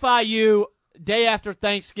 At FIU, day after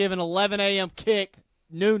Thanksgiving, 11 a.m. kick,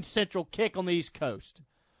 noon Central kick on the East Coast.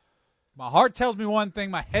 My heart tells me one thing,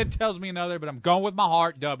 my head tells me another, but I'm going with my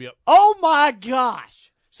heart, W. Oh, my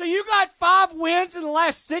gosh. So you got 5 wins in the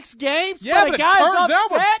last 6 games? Yeah, but the guy's it turns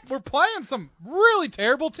upset? out we're playing some really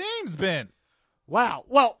terrible teams, Ben. Wow.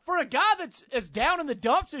 Well, for a guy that's as down in the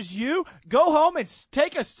dumps as you, go home and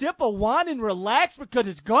take a sip of wine and relax because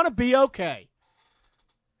it's going to be okay.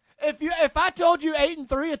 If I told you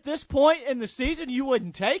 8-3 at this point in the season, you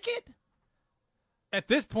wouldn't take it? At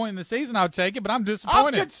this point in the season, I would take it, but I'm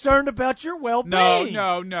disappointed. I'm concerned about your well-being.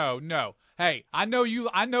 No. Hey, I know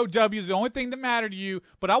W is the only thing that mattered to you,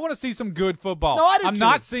 but I want to see some good football. No, I do I'm too.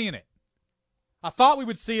 not seeing it. I thought we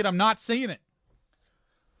would see it. I'm not seeing it.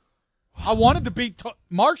 I wanted to beat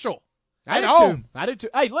Marshall at home. I did too.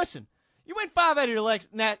 Hey, listen, you win 5 out of your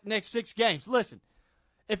next 6 games. Listen,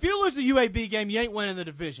 if you lose the UAB game, you ain't winning the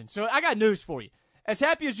division. So I got news for you. as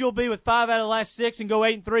happy as you'll be with 5 out of the last 6 and go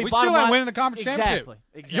 8-3. We still ain't winning the conference championship.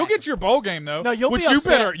 Exactly. You'll get your bowl game though. No, you'll which be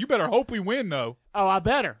upset. you better hope we win though. Oh, I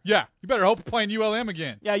better. Yeah, you better hope we're playing ULM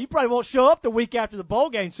again. Yeah, you probably won't show up the week after the bowl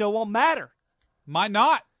game, so it won't matter. Might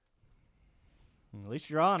not. At least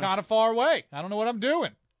you're honest. Kind of far away. I don't know what I'm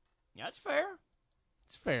doing. Yeah, that's fair.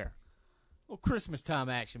 It's fair. A little Christmas time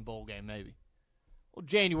action bowl game, maybe. A little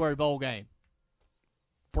January bowl game.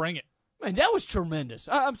 Bring it. Man, that was tremendous.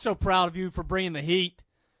 I'm so proud of you for bringing the heat.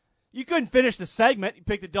 You couldn't finish the segment. You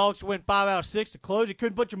picked the Dogs to win 5 out of 6 to close. You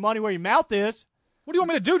couldn't put your money where your mouth is. What do you want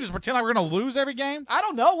me to do? Just pretend like we're going to lose every game? I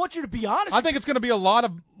don't know. I want you to be honest. I think it's going to be a lot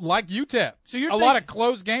of like UTEP. So you're lot of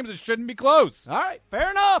close games that shouldn't be close. All right,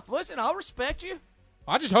 fair enough. Listen, I'll respect you.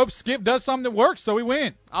 I just hope Skip does something that works so we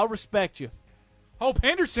win. I'll respect you. Hope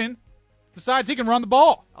Henderson decides he can run the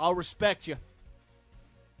ball. I'll respect you.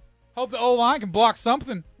 Hope the O-line can block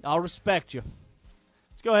something. I'll respect you.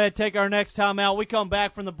 Let's go ahead and take our next time out. We come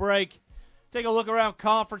back from the break. Take a look around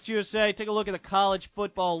Conference USA. Take a look at the college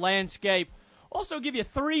football landscape. Also give you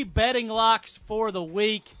 3 betting locks for the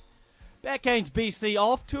week. Beck Haynes, BC,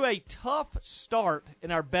 off to a tough start in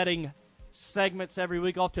our betting segments every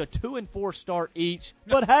week, off to a 2-4 start each.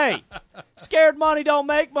 But hey, scared money don't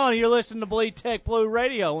make money. You're listening to Bleed Tech Blue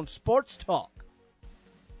Radio on Sports Talk.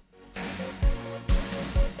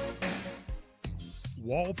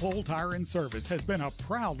 Walpole Tire and Service has been a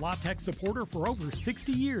proud La Tech supporter for over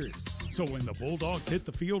 60 years. So when the Bulldogs hit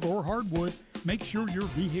the field or hardwood, make sure your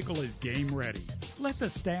vehicle is game ready. Let the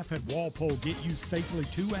staff at Walpole get you safely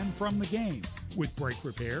to and from the game with brake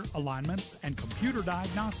repair, alignments, and computer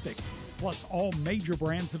diagnostics, plus all major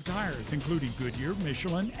brands of tires, including Goodyear,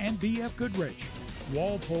 Michelin, and BF Goodrich.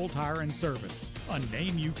 Walpole Tire and Service, a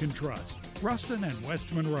name you can trust. Ruston and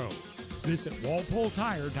West Monroe. Visit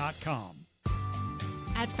walpoletire.com.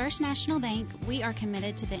 At First National Bank, we are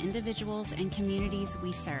committed to the individuals and communities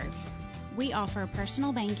we serve. We offer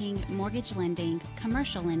personal banking, mortgage lending,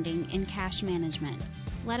 commercial lending, and cash management.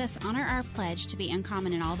 Let us honor our pledge to be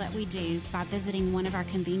uncommon in all that we do by visiting one of our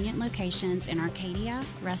convenient locations in Arcadia,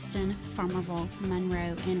 Ruston, Farmerville,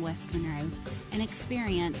 Monroe, and West Monroe, and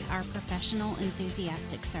experience our professional,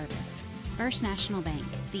 enthusiastic service. First National Bank,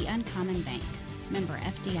 the uncommon bank. Member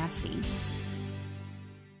FDIC.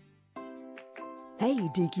 Hey,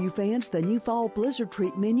 DQ fans, the new Fall Blizzard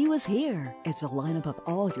Treat menu is here. It's a lineup of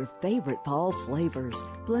all your favorite fall flavors,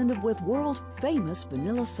 blended with world-famous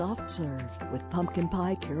vanilla soft serve, with pumpkin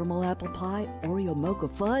pie, caramel apple pie, Oreo mocha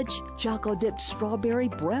fudge, choco-dipped strawberry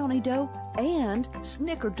brownie dough, and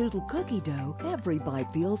snickerdoodle cookie dough. Every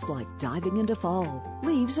bite feels like diving into fall,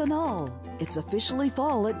 leaves and all. It's officially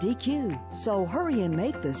fall at DQ, so hurry and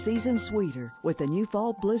make the season sweeter with the new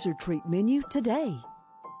Fall Blizzard Treat menu today.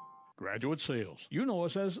 Graduate Sales. You know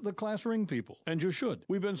us as the Class Ring people, and you should.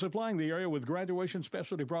 We've been supplying the area with graduation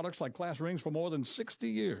specialty products like class rings for more than 60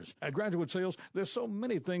 years. At Graduate Sales, there's so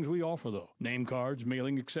many things we offer, though. Name cards,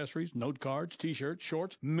 mailing accessories, note cards, T-shirts,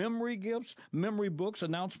 shorts, memory gifts, memory books,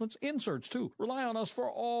 announcements, inserts, too. Rely on us for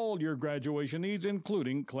all your graduation needs,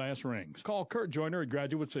 including class rings. Call Kurt Joyner at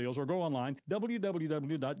Graduate Sales or go online,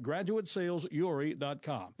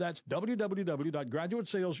 www.graduatesalesuri.com. That's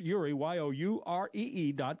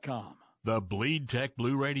www.graduatesalesuri.com. The Bleed Tech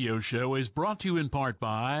Blue Radio Show is brought to you in part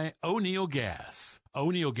by O'Neill Gas.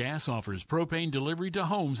 O'Neill Gas offers propane delivery to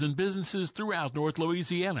homes and businesses throughout North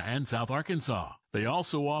Louisiana and South Arkansas. They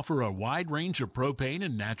also offer a wide range of propane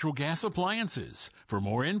and natural gas appliances. For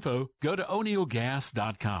more info, go to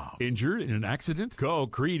o'neillgas.com. Injured in an accident? Call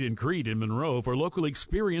Creed and Creed in Monroe for local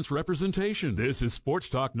experience representation. This is Sports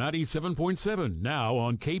Talk 97.7, now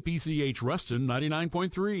on KPCH Ruston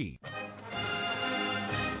 99.3.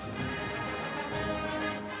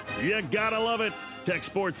 You gotta love it. Tech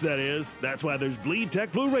sports, that is. That's why there's Bleed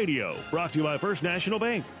Tech Blue Radio. Brought to you by First National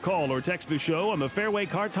Bank. Call or text the show on the Fairway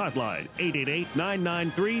Carts hotline,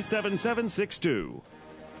 888-993-7762.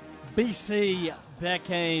 BC, Beck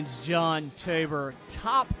Haynes, John Tabor,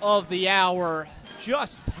 top of the hour,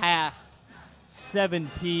 just past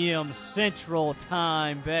 7 p.m. Central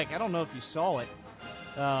Time. Beck, I don't know if you saw it.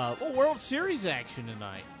 World Series action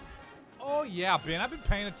tonight. Oh, yeah, Ben, I've been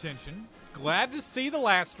paying attention. Glad to see the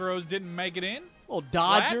Astros didn't make it in. Well,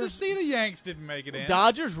 Dodgers. Glad to see the Yanks didn't make it in.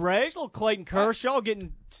 Dodgers, Rays, little Clayton Kershaw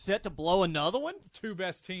getting set to blow another one. 2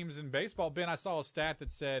 best teams in baseball. Ben, I saw a stat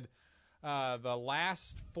that said the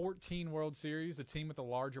last 14 World Series, the team with the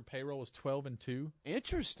larger payroll was 12-2.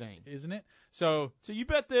 Interesting. Isn't it? So you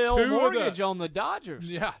bet the old mortgage on the Dodgers.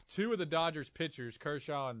 Yeah, 2 of the Dodgers pitchers,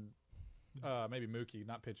 Kershaw and maybe Mookie,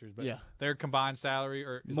 not pitchers, but Yeah. their combined salary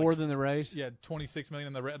is More than the Rays? Yeah, $26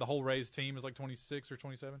 million, and the whole Rays team is like 26 or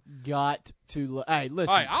 27. Got to hey, listen.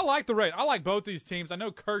 All right, I like the Rays. I like both these teams. I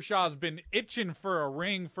know Kershaw's been itching for a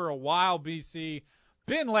ring for a while, BC.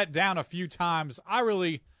 Been let down a few times. I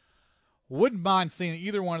really wouldn't mind seeing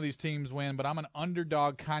either one of these teams win, but I'm an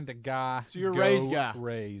underdog kind of guy. So you're a Go Rays guy.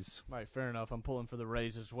 Rays. All right, fair enough. I'm pulling for the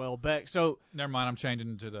Rays as well. Beck, so never mind. I'm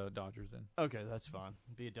changing to the Dodgers then. Okay, that's fine.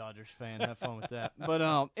 Be a Dodgers fan. Have fun with that.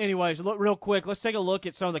 But anyways, look real quick. Let's take a look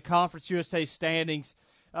at some of the Conference USA standings.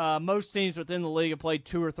 Most teams within the league have played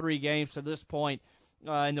 2 or 3 games to this point.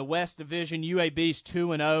 In the West Division, UAB's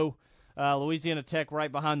 2-0. Louisiana Tech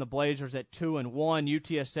right behind the Blazers at 2-1.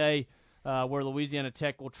 UTSA, where Louisiana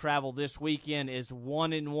Tech will travel this weekend, is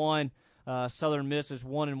 1-1. Southern Miss is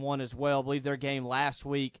 1-1 as well. I believe their game last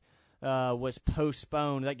week was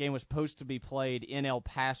postponed. That game was supposed to be played in El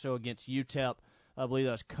Paso against UTEP. I believe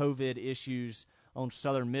those COVID issues on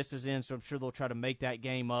Southern Miss's end, so I'm sure they'll try to make that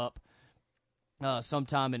game up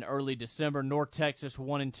sometime in early December. North Texas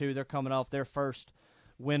 1-2. They're coming off their first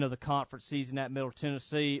win of the conference season at Middle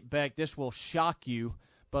Tennessee. Beck, this will shock you,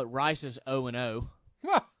 but Rice is 0-0.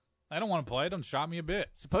 I don't want to play. It doesn't shock me a bit.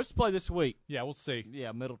 Supposed to play this week. Yeah, we'll see.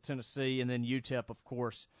 Yeah, Middle Tennessee, and then UTEP, of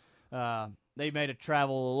course. They made a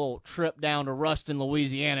little trip down to Ruston,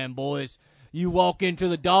 Louisiana, and boys, you walk into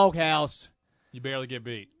the doghouse. You barely get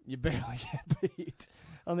beat. You barely get beat.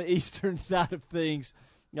 On the eastern side of things,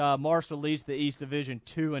 Marshall leads the East Division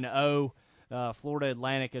 2-0. Florida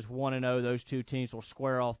Atlantic is 1-0. Those two teams will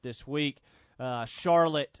square off this week.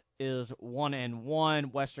 Charlotte is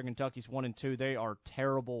 1-1. Western Kentucky's 1-2. They are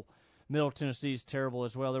terrible. Middle Tennessee's terrible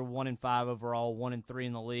as well. They're 1-5 overall, 1-3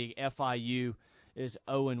 in the league. FIU is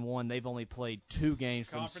 0-1. They've only played 2 games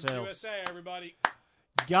Conference themselves. USA, everybody.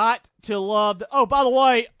 Got to love oh, by the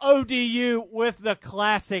way, ODU with the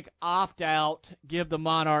classic opt-out. Give the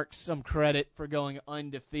Monarchs some credit for going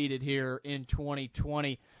undefeated here in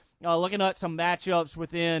 2020. Looking at some matchups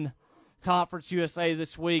within Conference USA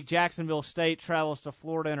this week, Jacksonville State travels to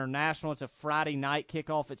Florida International. It's a Friday night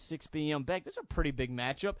kickoff at 6 p.m. Beck, this is a pretty big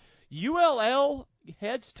matchup. ULL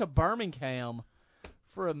heads to Birmingham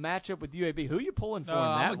for a matchup with UAB. Who are you pulling for in that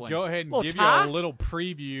I'm one? going to go ahead and give tie? you a little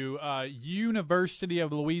preview. University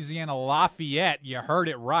of Louisiana Lafayette, you heard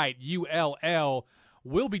it right, ULL,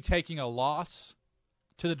 will be taking a loss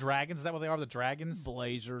to the Dragons. Is that what they are, the Dragons?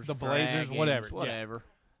 Blazers. The Blazers, Dragons, whatever. Yeah.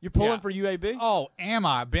 You're pulling for UAB? Oh, am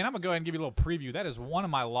I? Ben, I'm going to go ahead and give you a little preview. That is one of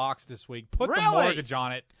my locks this week. Put Really? the mortgage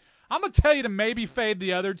on it. I'm going to tell you to maybe fade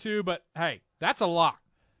the other two, but hey, that's a lock.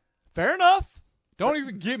 Fair enough. Don't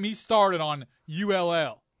even get me started on ULL.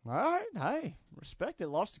 All right. Hey, respect it.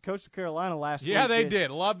 Lost to Coastal Carolina last week. Yeah, they did.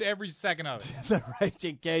 Loved every second of it. The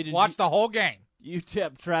Raging Cajuns. Watched the whole game.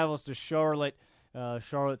 UTEP travels to Charlotte.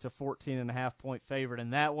 Charlotte's a 14.5-point favorite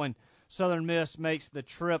in that one. Southern Miss makes the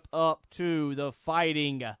trip up to the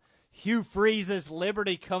Fighting Hugh Freeze's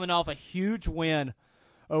Liberty, coming off a huge win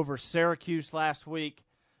over Syracuse last week.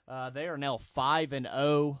 They are now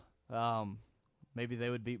 5-0. Maybe they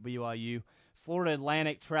would beat BYU. Florida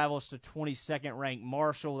Atlantic travels to 22nd-ranked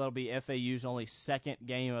Marshall. That'll be FAU's only second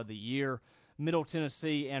game of the year. Middle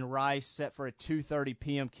Tennessee and Rice set for a 2:30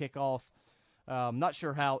 p.m. kickoff. I'm not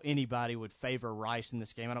sure how anybody would favor Rice in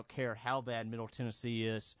this game. I don't care how bad Middle Tennessee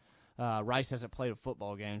is. Rice hasn't played a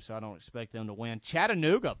football game, so I don't expect them to win.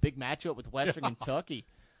 Chattanooga, big matchup with Western Kentucky.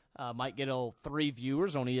 Might get 3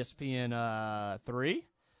 viewers on ESPN 3.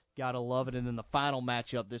 Gotta love it. And then the final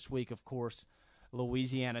matchup this week, of course,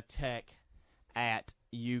 Louisiana Tech at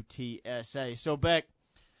UTSA. So, Beck,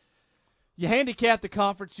 you handicap the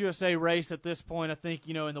Conference USA race at this point. I think,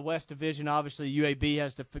 in the West Division, obviously UAB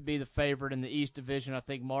has to be the favorite. In the East Division, I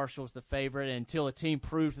think Marshall's the favorite. And until a team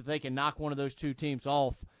proves that they can knock one of those two teams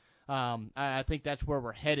off, I think that's where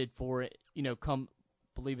we're headed for it, come,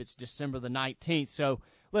 I believe it's December the 19th. So,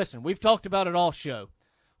 listen, we've talked about it all show.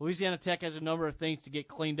 Louisiana Tech has a number of things to get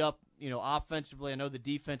cleaned up, offensively. I know the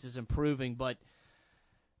defense is improving, but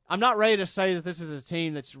I'm not ready to say that this is a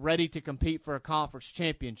team that's ready to compete for a conference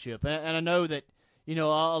championship. And I know that,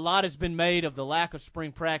 a lot has been made of the lack of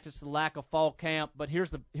spring practice, the lack of fall camp, but here's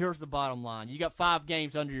the bottom line. You got 5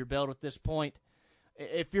 games under your belt at this point.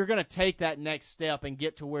 If you're going to take that next step and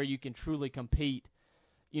get to where you can truly compete,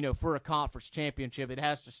 for a conference championship, it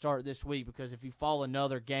has to start this week, because if you fall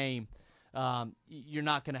another game, you're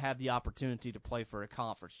not going to have the opportunity to play for a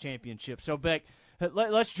conference championship. So, Beck,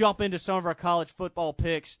 let's jump into some of our college football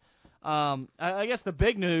picks. I guess the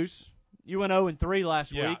big news, you went 0-3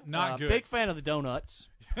 last week. Not good. Big fan of the donuts.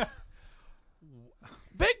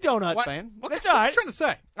 Big donut fan. What That's you all right. trying to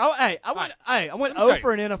say? Oh, I went 0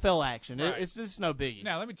 for an NFL action. Right. It's no biggie.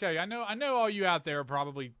 Now let me tell you, I know all you out there are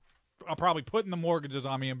probably putting the mortgages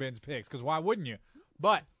on me and Ben's picks, because why wouldn't you?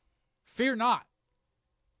 But fear not.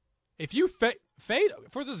 If you fade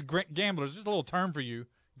for this gamblers, just a little term for you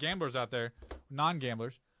gamblers out there,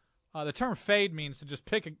 non-gamblers. The term fade means to just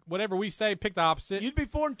pick whatever we say, pick the opposite. You'd be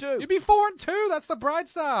 4-2. You'd be 4-2. That's the bright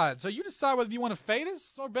side. So you decide whether you want to fade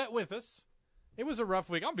us or bet with us. It was a rough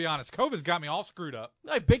week. I'll be honest. COVID's got me all screwed up.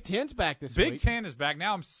 Hey, Big Ten's back this week. Big Ten is back.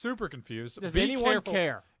 Now I'm super confused. Does be anyone careful.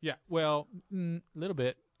 care? Yeah, well, a little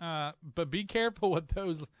bit. But be careful with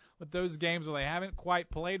those games where they haven't quite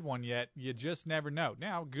played one yet. You just never know.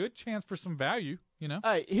 Now, good chance for some value, you know.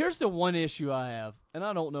 Hey, here's the one issue I have, and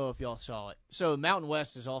I don't know if y'all saw it. So Mountain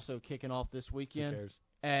West is also kicking off this weekend. Who cares?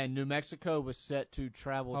 And New Mexico was set to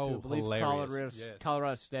travel to, I believe, hilarious.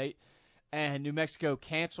 Colorado State. And New Mexico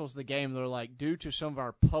cancels the game. They're like, due to some of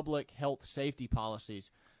our public health safety policies.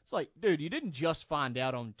 It's like, dude, you didn't just find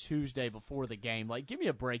out on Tuesday before the game. Like, give me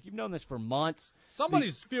a break. You've known this for months.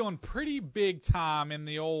 Somebody's feeling pretty big time in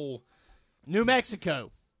the old New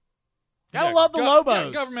Mexico. Gotta love the Lobos.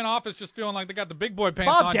 Yeah, government office just feeling like they got the big boy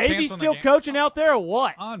pants Bob on. Davies still coaching out there or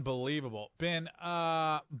what? Unbelievable, Ben.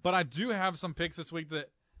 But I do have some picks this week that,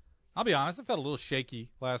 I'll be honest, I felt a little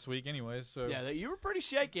shaky last week anyways. So yeah, you were pretty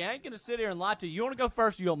shaky. I ain't going to sit here and lie to you. You want to go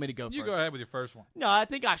first or you want me to go first? You go ahead with your first one. No, I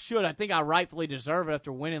think I should. I think I rightfully deserve it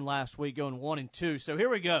after winning last week, going 1-2. So here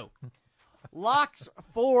we go. Locks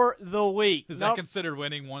for the week. Is that considered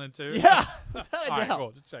winning 1 and 2? Yeah, without a All doubt. right,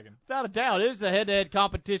 cool. Just checking. Without a doubt. It is a head-to-head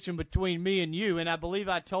competition between me and you, and I believe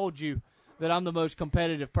I told you that I'm the most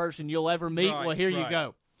competitive person you'll ever meet. Right, well, here you right.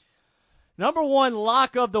 go. Number 1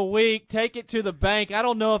 lock of the week. Take it to the bank. I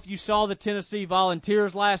don't know if you saw the Tennessee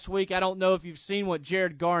Volunteers last week. I don't know if you've seen what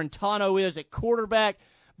Jared Garantano is at quarterback,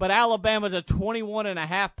 but Alabama's a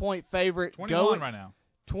 21.5-point favorite. 21 right now.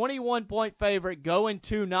 21-point favorite going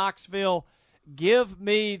to Knoxville. Give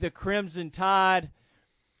me the Crimson Tide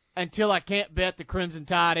until I can't bet the Crimson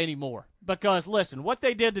Tide anymore. Because, listen, what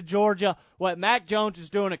they did to Georgia, what Mac Jones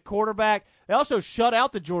is doing at quarterback, they also shut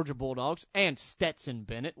out the Georgia Bulldogs and Stetson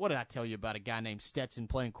Bennett. What did I tell you about a guy named Stetson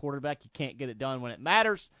playing quarterback? You can't get it done when it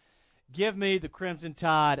matters. Give me the Crimson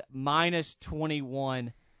Tide minus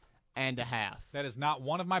 21.5. That is not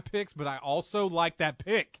one of my picks, but I also like that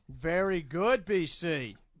pick. Very good,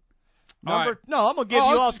 BC. All right. No, I'm going to give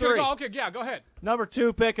you all three. Okay, yeah, go ahead. Number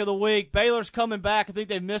 2 pick of the week. Baylor's coming back. I think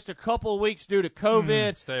they've missed a couple of weeks due to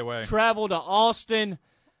COVID. Stay away. Travel to Austin.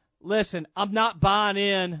 Listen, I'm not buying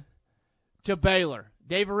in to Baylor.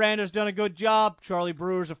 Dave Aranda's done a good job. Charlie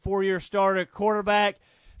Brewer's a 4-year starter at quarterback.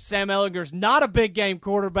 Sam Ehlinger's not a big game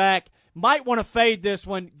quarterback. Might want to fade this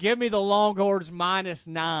one. Give me the Longhorns minus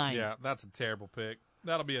 9. Yeah, that's a terrible pick.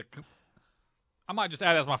 That'll be I might just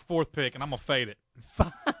add that as my 4th pick, and I'm going to fade it.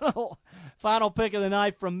 Final pick of the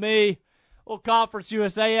night from me. Little Conference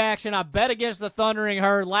USA action. I bet against the Thundering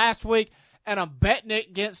Herd last week, and I'm betting it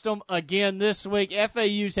against them again this week.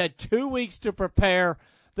 FAU's had 2 weeks to prepare.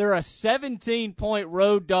 They're a 17-point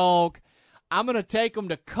road dog. I'm going to take them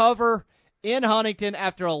to cover in Huntington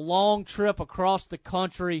after a long trip across the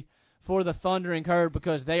country for the Thundering Herd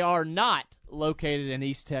because they are not located in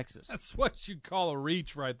East Texas. That's what you'd call a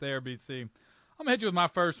reach right there, BC. I'm going to hit you with my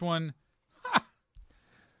first one.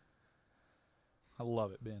 I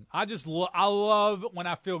love it, Ben. I love when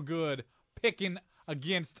I feel good picking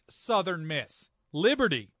against Southern Miss.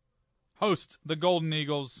 Liberty host the Golden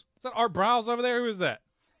Eagles. Is that Art Browse over there? Who is that?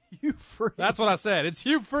 Hugh Freeze. That's what I said. It's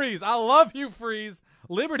Hugh Freeze. I love Hugh Freeze.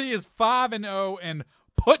 Liberty is 5-0 and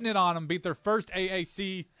putting it on them. Beat their first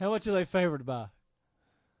AAC. How much are they favored by?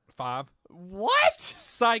 5. What?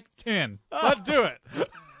 Psych 10. Let's do it.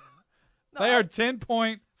 They are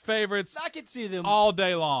 10-point favorites. I can see them all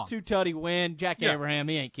day long. 2-tutty win. Jack Abraham,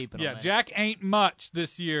 he ain't keeping Yeah, on that. Jack ain't much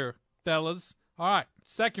this year, fellas. All right,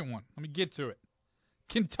 second one. Let me get to it.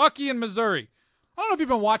 Kentucky and Missouri. I don't know if you've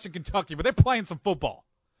been watching Kentucky, but they're playing some football,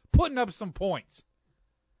 putting up some points.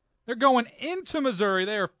 They're going into Missouri.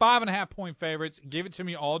 They are 5.5-point favorites. Give it to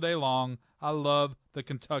me all day long. I love the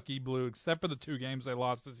Kentucky Blue, except for the 2 games they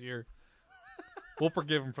lost this year. We'll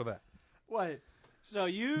forgive them for that. Wait, so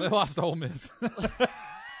you... They lost to Ole Miss.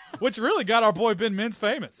 Which really got our boy Ben Mintz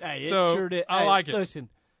famous. Hey, it so sure did. I like it.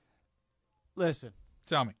 Listen.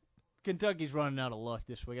 Tell me. Kentucky's running out of luck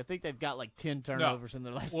this week. I think they've got like 10 turnovers in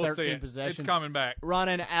their last we'll 13 possessions. It's coming back.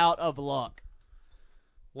 Running out of luck.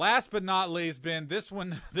 Last but not least, Ben, this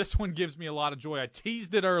one gives me a lot of joy. I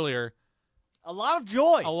teased it earlier. A lot of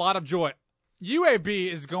joy. A lot of joy.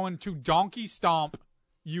 UAB is going to donkey stomp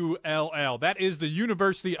ULL. That is the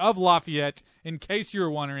University of Lafayette, in case you're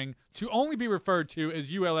wondering, to only be referred to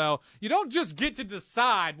as ULL. You don't just get to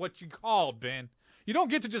decide what you call, Ben. You don't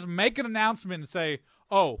get to just make an announcement and say,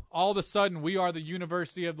 oh, all of a sudden we are the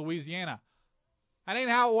University of Louisiana. That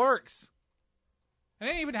ain't how it works. It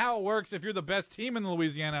ain't even how it works if you're the best team in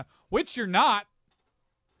Louisiana, which you're not.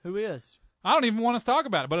 Who is? I don't even want us to talk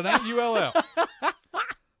about it, but it ain't ULL.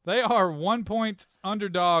 They are 1-point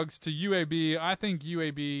underdogs to UAB. I think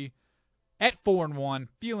UAB at 4-1,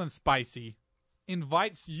 feeling spicy,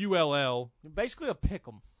 invites ULL. Basically a pick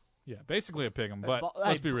 'em. Yeah, basically a pick 'em, but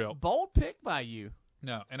let's be real. Bold pick by you.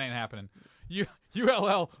 No, it ain't happening.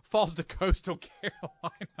 ULL falls to Coastal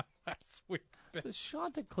Carolina last week. The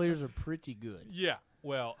Chanticleers are pretty good. Yeah,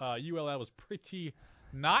 well, ULL was pretty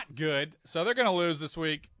not good, so they're going to lose this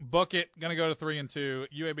week. Book it. Going to go to 3-2.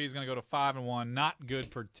 UAB is going to go to 5-1. Not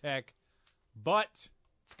good for Tech, but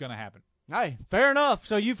it's going to happen. Hey, fair enough.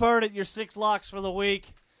 So you've heard it. Your 6 locks for the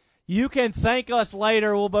week. You can thank us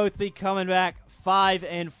later. We'll both be coming back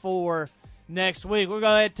 5-4 next week. We're going to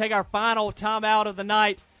go ahead and take our final timeout of the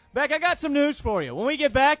night. Beck, I got some news for you. When we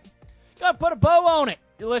get back, got to put a bow on it.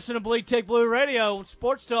 You're listening to Bleed Tech Blue Radio,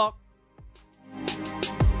 Sports Talk.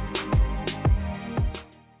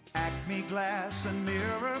 Acme Glass and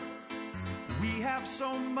Mirror, we have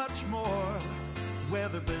so much more.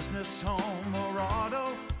 Whether business, home, or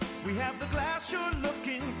auto, we have the glass you're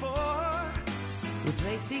looking for.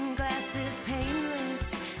 Replacing glass is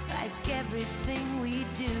painless, like everything we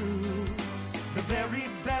do. The very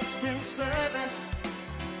best in service,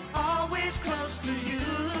 always close to you.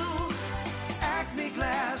 Acme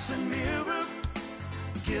Glass and Mirror,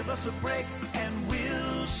 give us a break and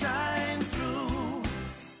we'll shine through.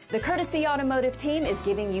 The Courtesy Automotive team is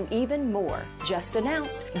giving you even more. Just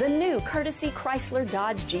announced the new Courtesy Chrysler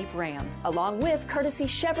Dodge Jeep Ram, along with Courtesy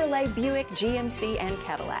Chevrolet Buick GMC and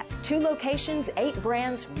Cadillac. 2 locations, 8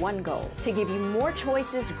 brands, 1 goal. To give you more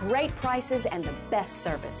choices, great prices, and the best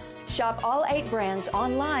service. Shop all 8 brands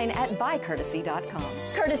online at buycourtesy.com.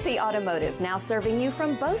 Courtesy Automotive, now serving you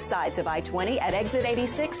from both sides of I-20 at exit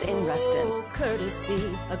 86 in Ruston. Oh, Courtesy,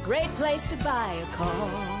 a great place to buy a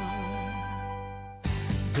car.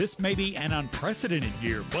 This may be an unprecedented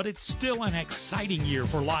year, but it's still an exciting year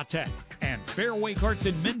for La Tech. And Fairway Carts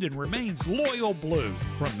in Minden remains loyal blue.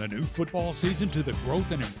 From the new football season to the growth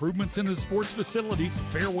and improvements in the sports facilities,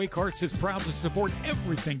 Fairway Carts is proud to support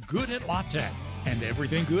everything good at La Tech. And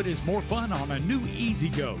everything good is more fun on a new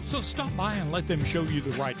Easy-Go. So stop by and let them show you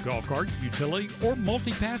the right golf cart, utility, or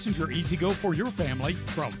multi-passenger Easy-Go for your family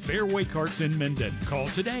from Fairway Carts in Minden. Call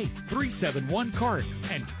today, 371-CART,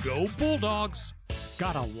 and go Bulldogs!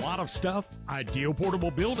 Got a lot of stuff? Ideal Portable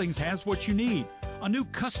Buildings has what you need. A new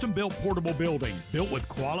custom-built portable building, built with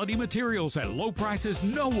quality materials at low prices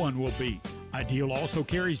no one will beat. Ideal also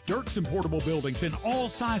carries Dirksen portable buildings in all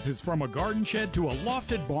sizes, from a garden shed to a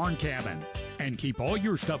lofted barn cabin. And keep all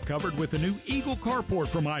your stuff covered with the new Eagle Carport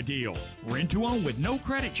from Ideal. Rent to own with no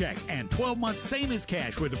credit check and 12 months same as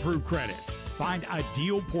cash with approved credit. Find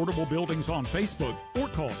Ideal Portable Buildings on Facebook or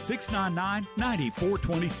call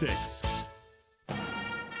 699-9426.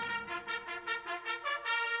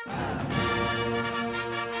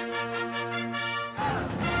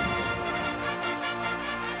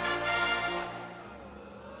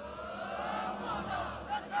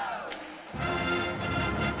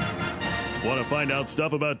 Want to find out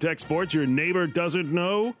stuff about Tech sports your neighbor doesn't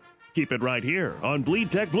know? Keep it right here on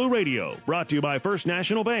Bleed Tech Blue Radio, brought to you by First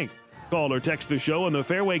National Bank. Call or text the show on the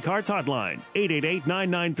Fairway Carts hotline,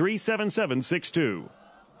 888-993-7762.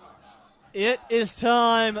 It is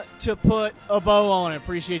time to put a bow on it.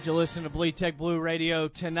 Appreciate you listening to Bleed Tech Blue Radio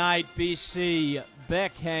tonight. BC,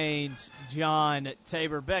 Beck Haynes, John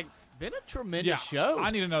Tabor. Beck, been a tremendous show. I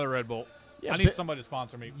need another Red Bull. Yeah, I need somebody to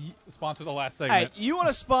sponsor me. Sponsor the last Hey, segment. you want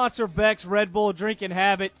to sponsor Beck's Red Bull drinking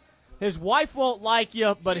habit? His wife won't like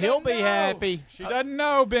you, but he'll be happy. She doesn't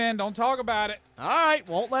know, Ben. Don't talk about it. All right,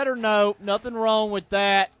 won't let her know. Nothing wrong with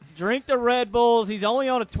that. Drink the Red Bulls. He's only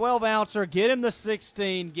on a 12-ouncer. Get him the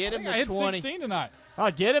 16. Get him the 20. 16 tonight.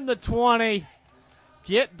 Get him the 20.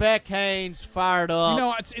 Get Beck Haynes fired up. You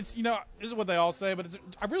know, it's this is what they all say, but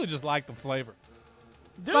I really just like the flavor.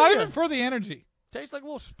 Do Not ya? even for the energy. Tastes like a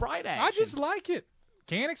little Sprite action. I just like it.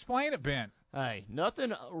 Can't explain it, Ben. Hey,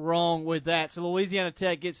 nothing wrong with that. So Louisiana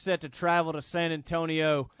Tech gets set to travel to San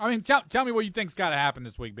Antonio. I mean, tell me what you think's got to happen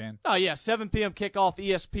this week, Ben. Oh, yeah, 7 p.m. kickoff,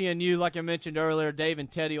 ESPNU. Like I mentioned earlier, Dave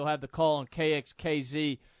and Teddy will have the call on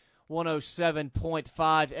KXKZ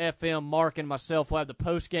 107.5 FM. Mark and myself will have the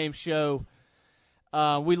post-game show.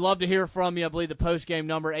 We'd love to hear from you. I believe the post-game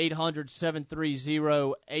number,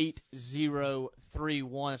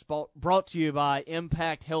 800-730-8031. It's brought to you by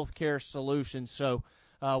Impact Healthcare Solutions. So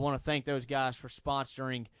I want to thank those guys for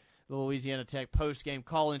sponsoring the Louisiana Tech post-game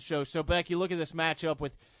call-in show. So, Beck, you look at this matchup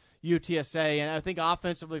with UTSA, and I think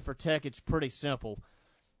offensively for Tech it's pretty simple.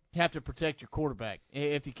 You have to protect your quarterback.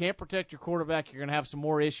 If you can't protect your quarterback, you're going to have some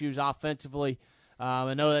more issues offensively.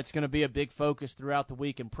 I know that's going to be a big focus throughout the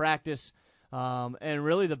week in practice. And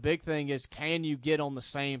really the big thing is, can you get on the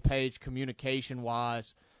same page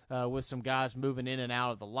communication-wise with some guys moving in and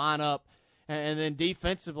out of the lineup? And then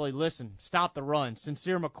defensively, listen, stop the run.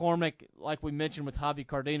 Sincere McCormick, like we mentioned with Javi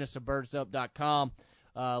Cardenas of BirdsUp.com,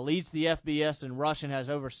 leads the FBS in rushing, has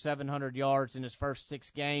over 700 yards in his first 6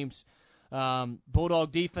 games.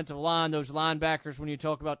 Bulldog defensive line, those linebackers, when you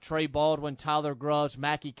talk about Trey Baldwin, Tyler Grubbs,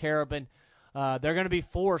 Mackie Carabin, they're going to be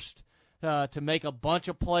forced to make a bunch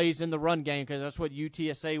of plays in the run game because that's what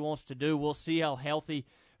UTSA wants to do. We'll see how healthy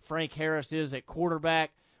Frank Harris is at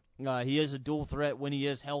quarterback. He is a dual threat when he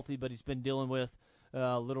is healthy, but he's been dealing with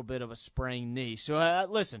a little bit of a sprained knee. So,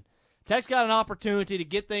 listen, Tech's got an opportunity to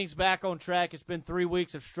get things back on track. It's been 3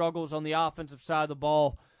 weeks of struggles on the offensive side of the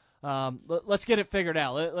ball. Let's get it figured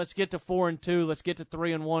out. Let's get to 4-2. Let's get to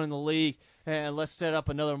 3-1 in the league, and let's set up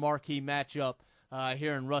another marquee matchup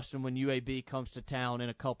here in Ruston when UAB comes to town in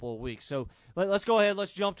a couple of weeks. So let's go ahead.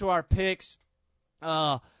 Let's jump to our picks.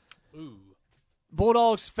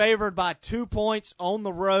 Bulldogs favored by 2 points on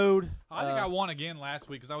the road. I think I won again last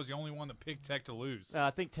week because I was the only one that picked Tech to lose.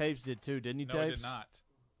 I think Taves did too, didn't he, Taves? No, I did not.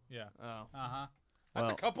 Yeah. Oh. Uh-huh. That's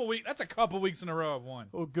a couple weeks. That's a couple weeks in a row I've won.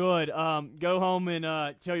 Well, good. Go home and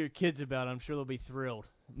tell your kids about it. I'm sure they'll be thrilled.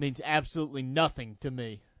 It means absolutely nothing to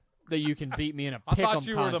me that you can beat me in a pick'em contest. I thought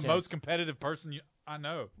you were the most competitive person I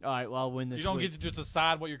know. All right, well, I'll win this You don't week. get to just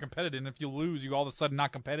decide what you're competitive in. If you lose, you all of a sudden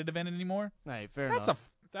not competitive in it anymore? Hey, fair enough.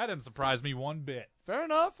 That doesn't surprise me one bit. Fair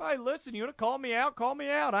enough. Hey, listen, you want to call me out? Call me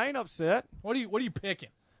out. I ain't upset. What are you picking?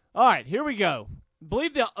 All right, here we go. I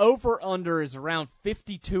believe the over-under is around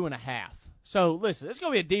 52.5. So, listen, it's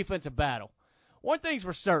going to be a defensive battle. One thing's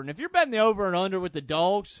for certain. If you're betting the over and under with the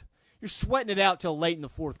Dogs, you're sweating it out till late in the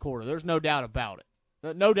fourth quarter. There's no doubt about it.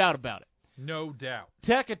 No doubt about it. No doubt.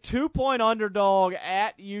 Tech a 2-point underdog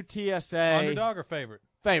at UTSA. Underdog or favorite?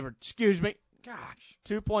 Favorite. Excuse me. Gosh.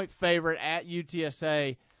 2-point favorite at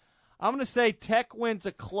UTSA. I'm going to say Tech wins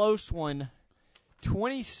a close one,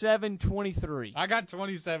 27-23. I got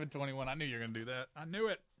 27-21. I knew you were going to do that. I knew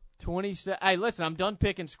it. 27. Hey, listen, I'm done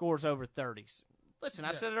picking scores over 30s. Listen,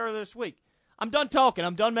 I said it earlier this week. I'm done talking.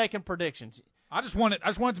 I'm done making predictions. I just want it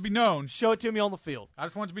to be known. Show it to me on the field. I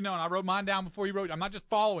just want it to be known. I wrote mine down before you wrote it. I'm not just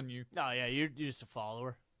following you. Oh, yeah, you're just a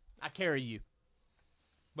follower. I carry you.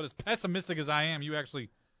 But as pessimistic as I am, you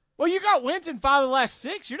actually... Well, you got wins in 5 of the last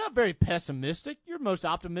 6. You're not very pessimistic. You're the most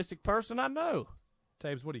optimistic person I know.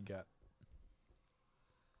 Tabes, what do you got?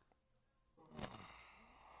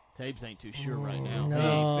 Tabes ain't too sure right now. No. He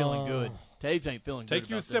ain't feeling good. Tabes ain't feeling good.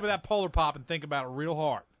 Take you a sip of that Polar Pop and think about it real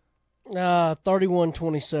hard.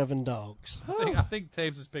 31-27 Dogs. I think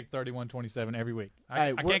Tabes has picked 31-27 every week.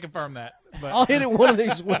 I can't confirm that. But. I'll hit it one of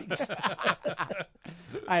these weeks.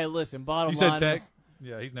 Hey, listen, bottom you line said Tech? is,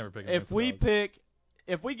 yeah, he's never picking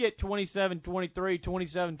if we get 27-23,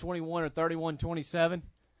 27-21, or 31-27.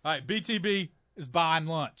 All right, BTB is buying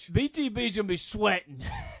lunch. BTB's going to be sweating.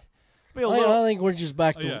 I think we're just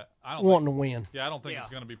back to wanting to win. Yeah, I don't think it's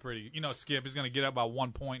going to be pretty. You know, Skip is going to get up by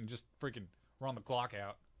 1 point and just freaking run the clock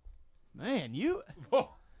out. Man, you... Whoa.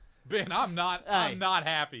 Ben, I'm not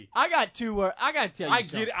happy. I got to tell you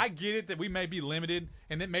something. I get it that we may be limited,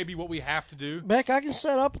 and that may be what we have to do. Beck, I can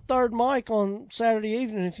set up a third mic on Saturday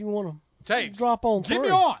evening if you want to. Tapes. Drop on Get through. me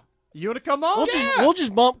on. You want to come on? We'll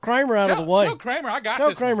just bump Kramer out of the way. Tell Kramer I got Tell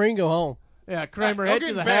this Kramer one. he can go home. Yeah, Kramer, Go head get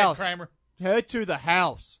to in the bed, house. Kramer. Head to the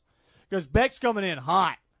house. Because Beck's coming in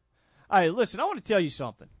hot. Hey, listen, I want to tell you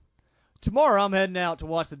something. Tomorrow I'm heading out to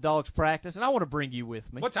watch the Dogs practice, and I want to bring you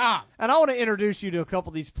with me. What time? And I want to introduce you to a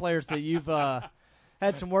couple of these players that you've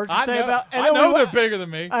had some words to say about. And I know they're bigger than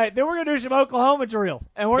me. All right, then we're going to do some Oklahoma drill,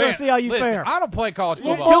 and we're going to see how you fare. I don't play college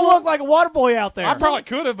football. You'll look like a water boy out there. I probably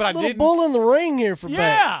could have, but I didn't. Bull in the ring here for Beck.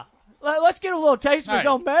 Yeah. Let's get a little taste of his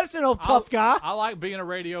own medicine, old tough guy. I like being a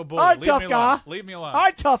radio bull. All right, Leave tough me guy. alone. Leave me alone. All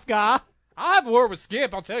right, tough guy. I'll have a word with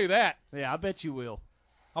Skip, I'll tell you that. Yeah, I bet you will.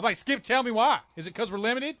 I'm like, Skip, tell me why. Is it because we're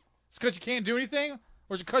limited? It's because you can't do anything?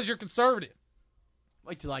 Or is it because you're conservative?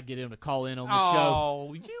 Wait till I get him to call in on the show.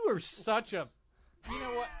 Oh, you are such a... You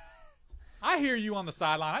know what? I hear you on the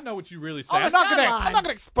sideline. I know what you really say. On the I'm not sideline? going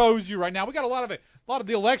to expose you right now. We got a lot of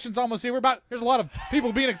the elections almost here. There's a lot of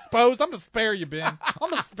people being exposed. I'm going to spare you, Ben. I'm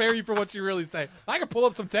going to spare you for what you really say. I can pull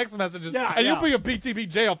up some text messages, and you'll be in PTB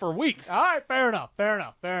jail for weeks. All right, fair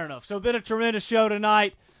enough. So, been a tremendous show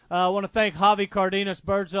tonight. I want to thank Javi Cardenas,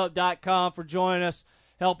 birdsup.com, for joining us,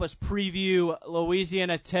 help us preview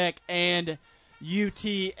Louisiana Tech and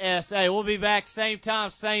UTSA. We'll be back same time,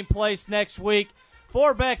 same place next week.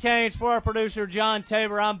 For Beck Haynes, for our producer, John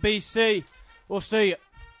Tabor, I'm BC. We'll see you.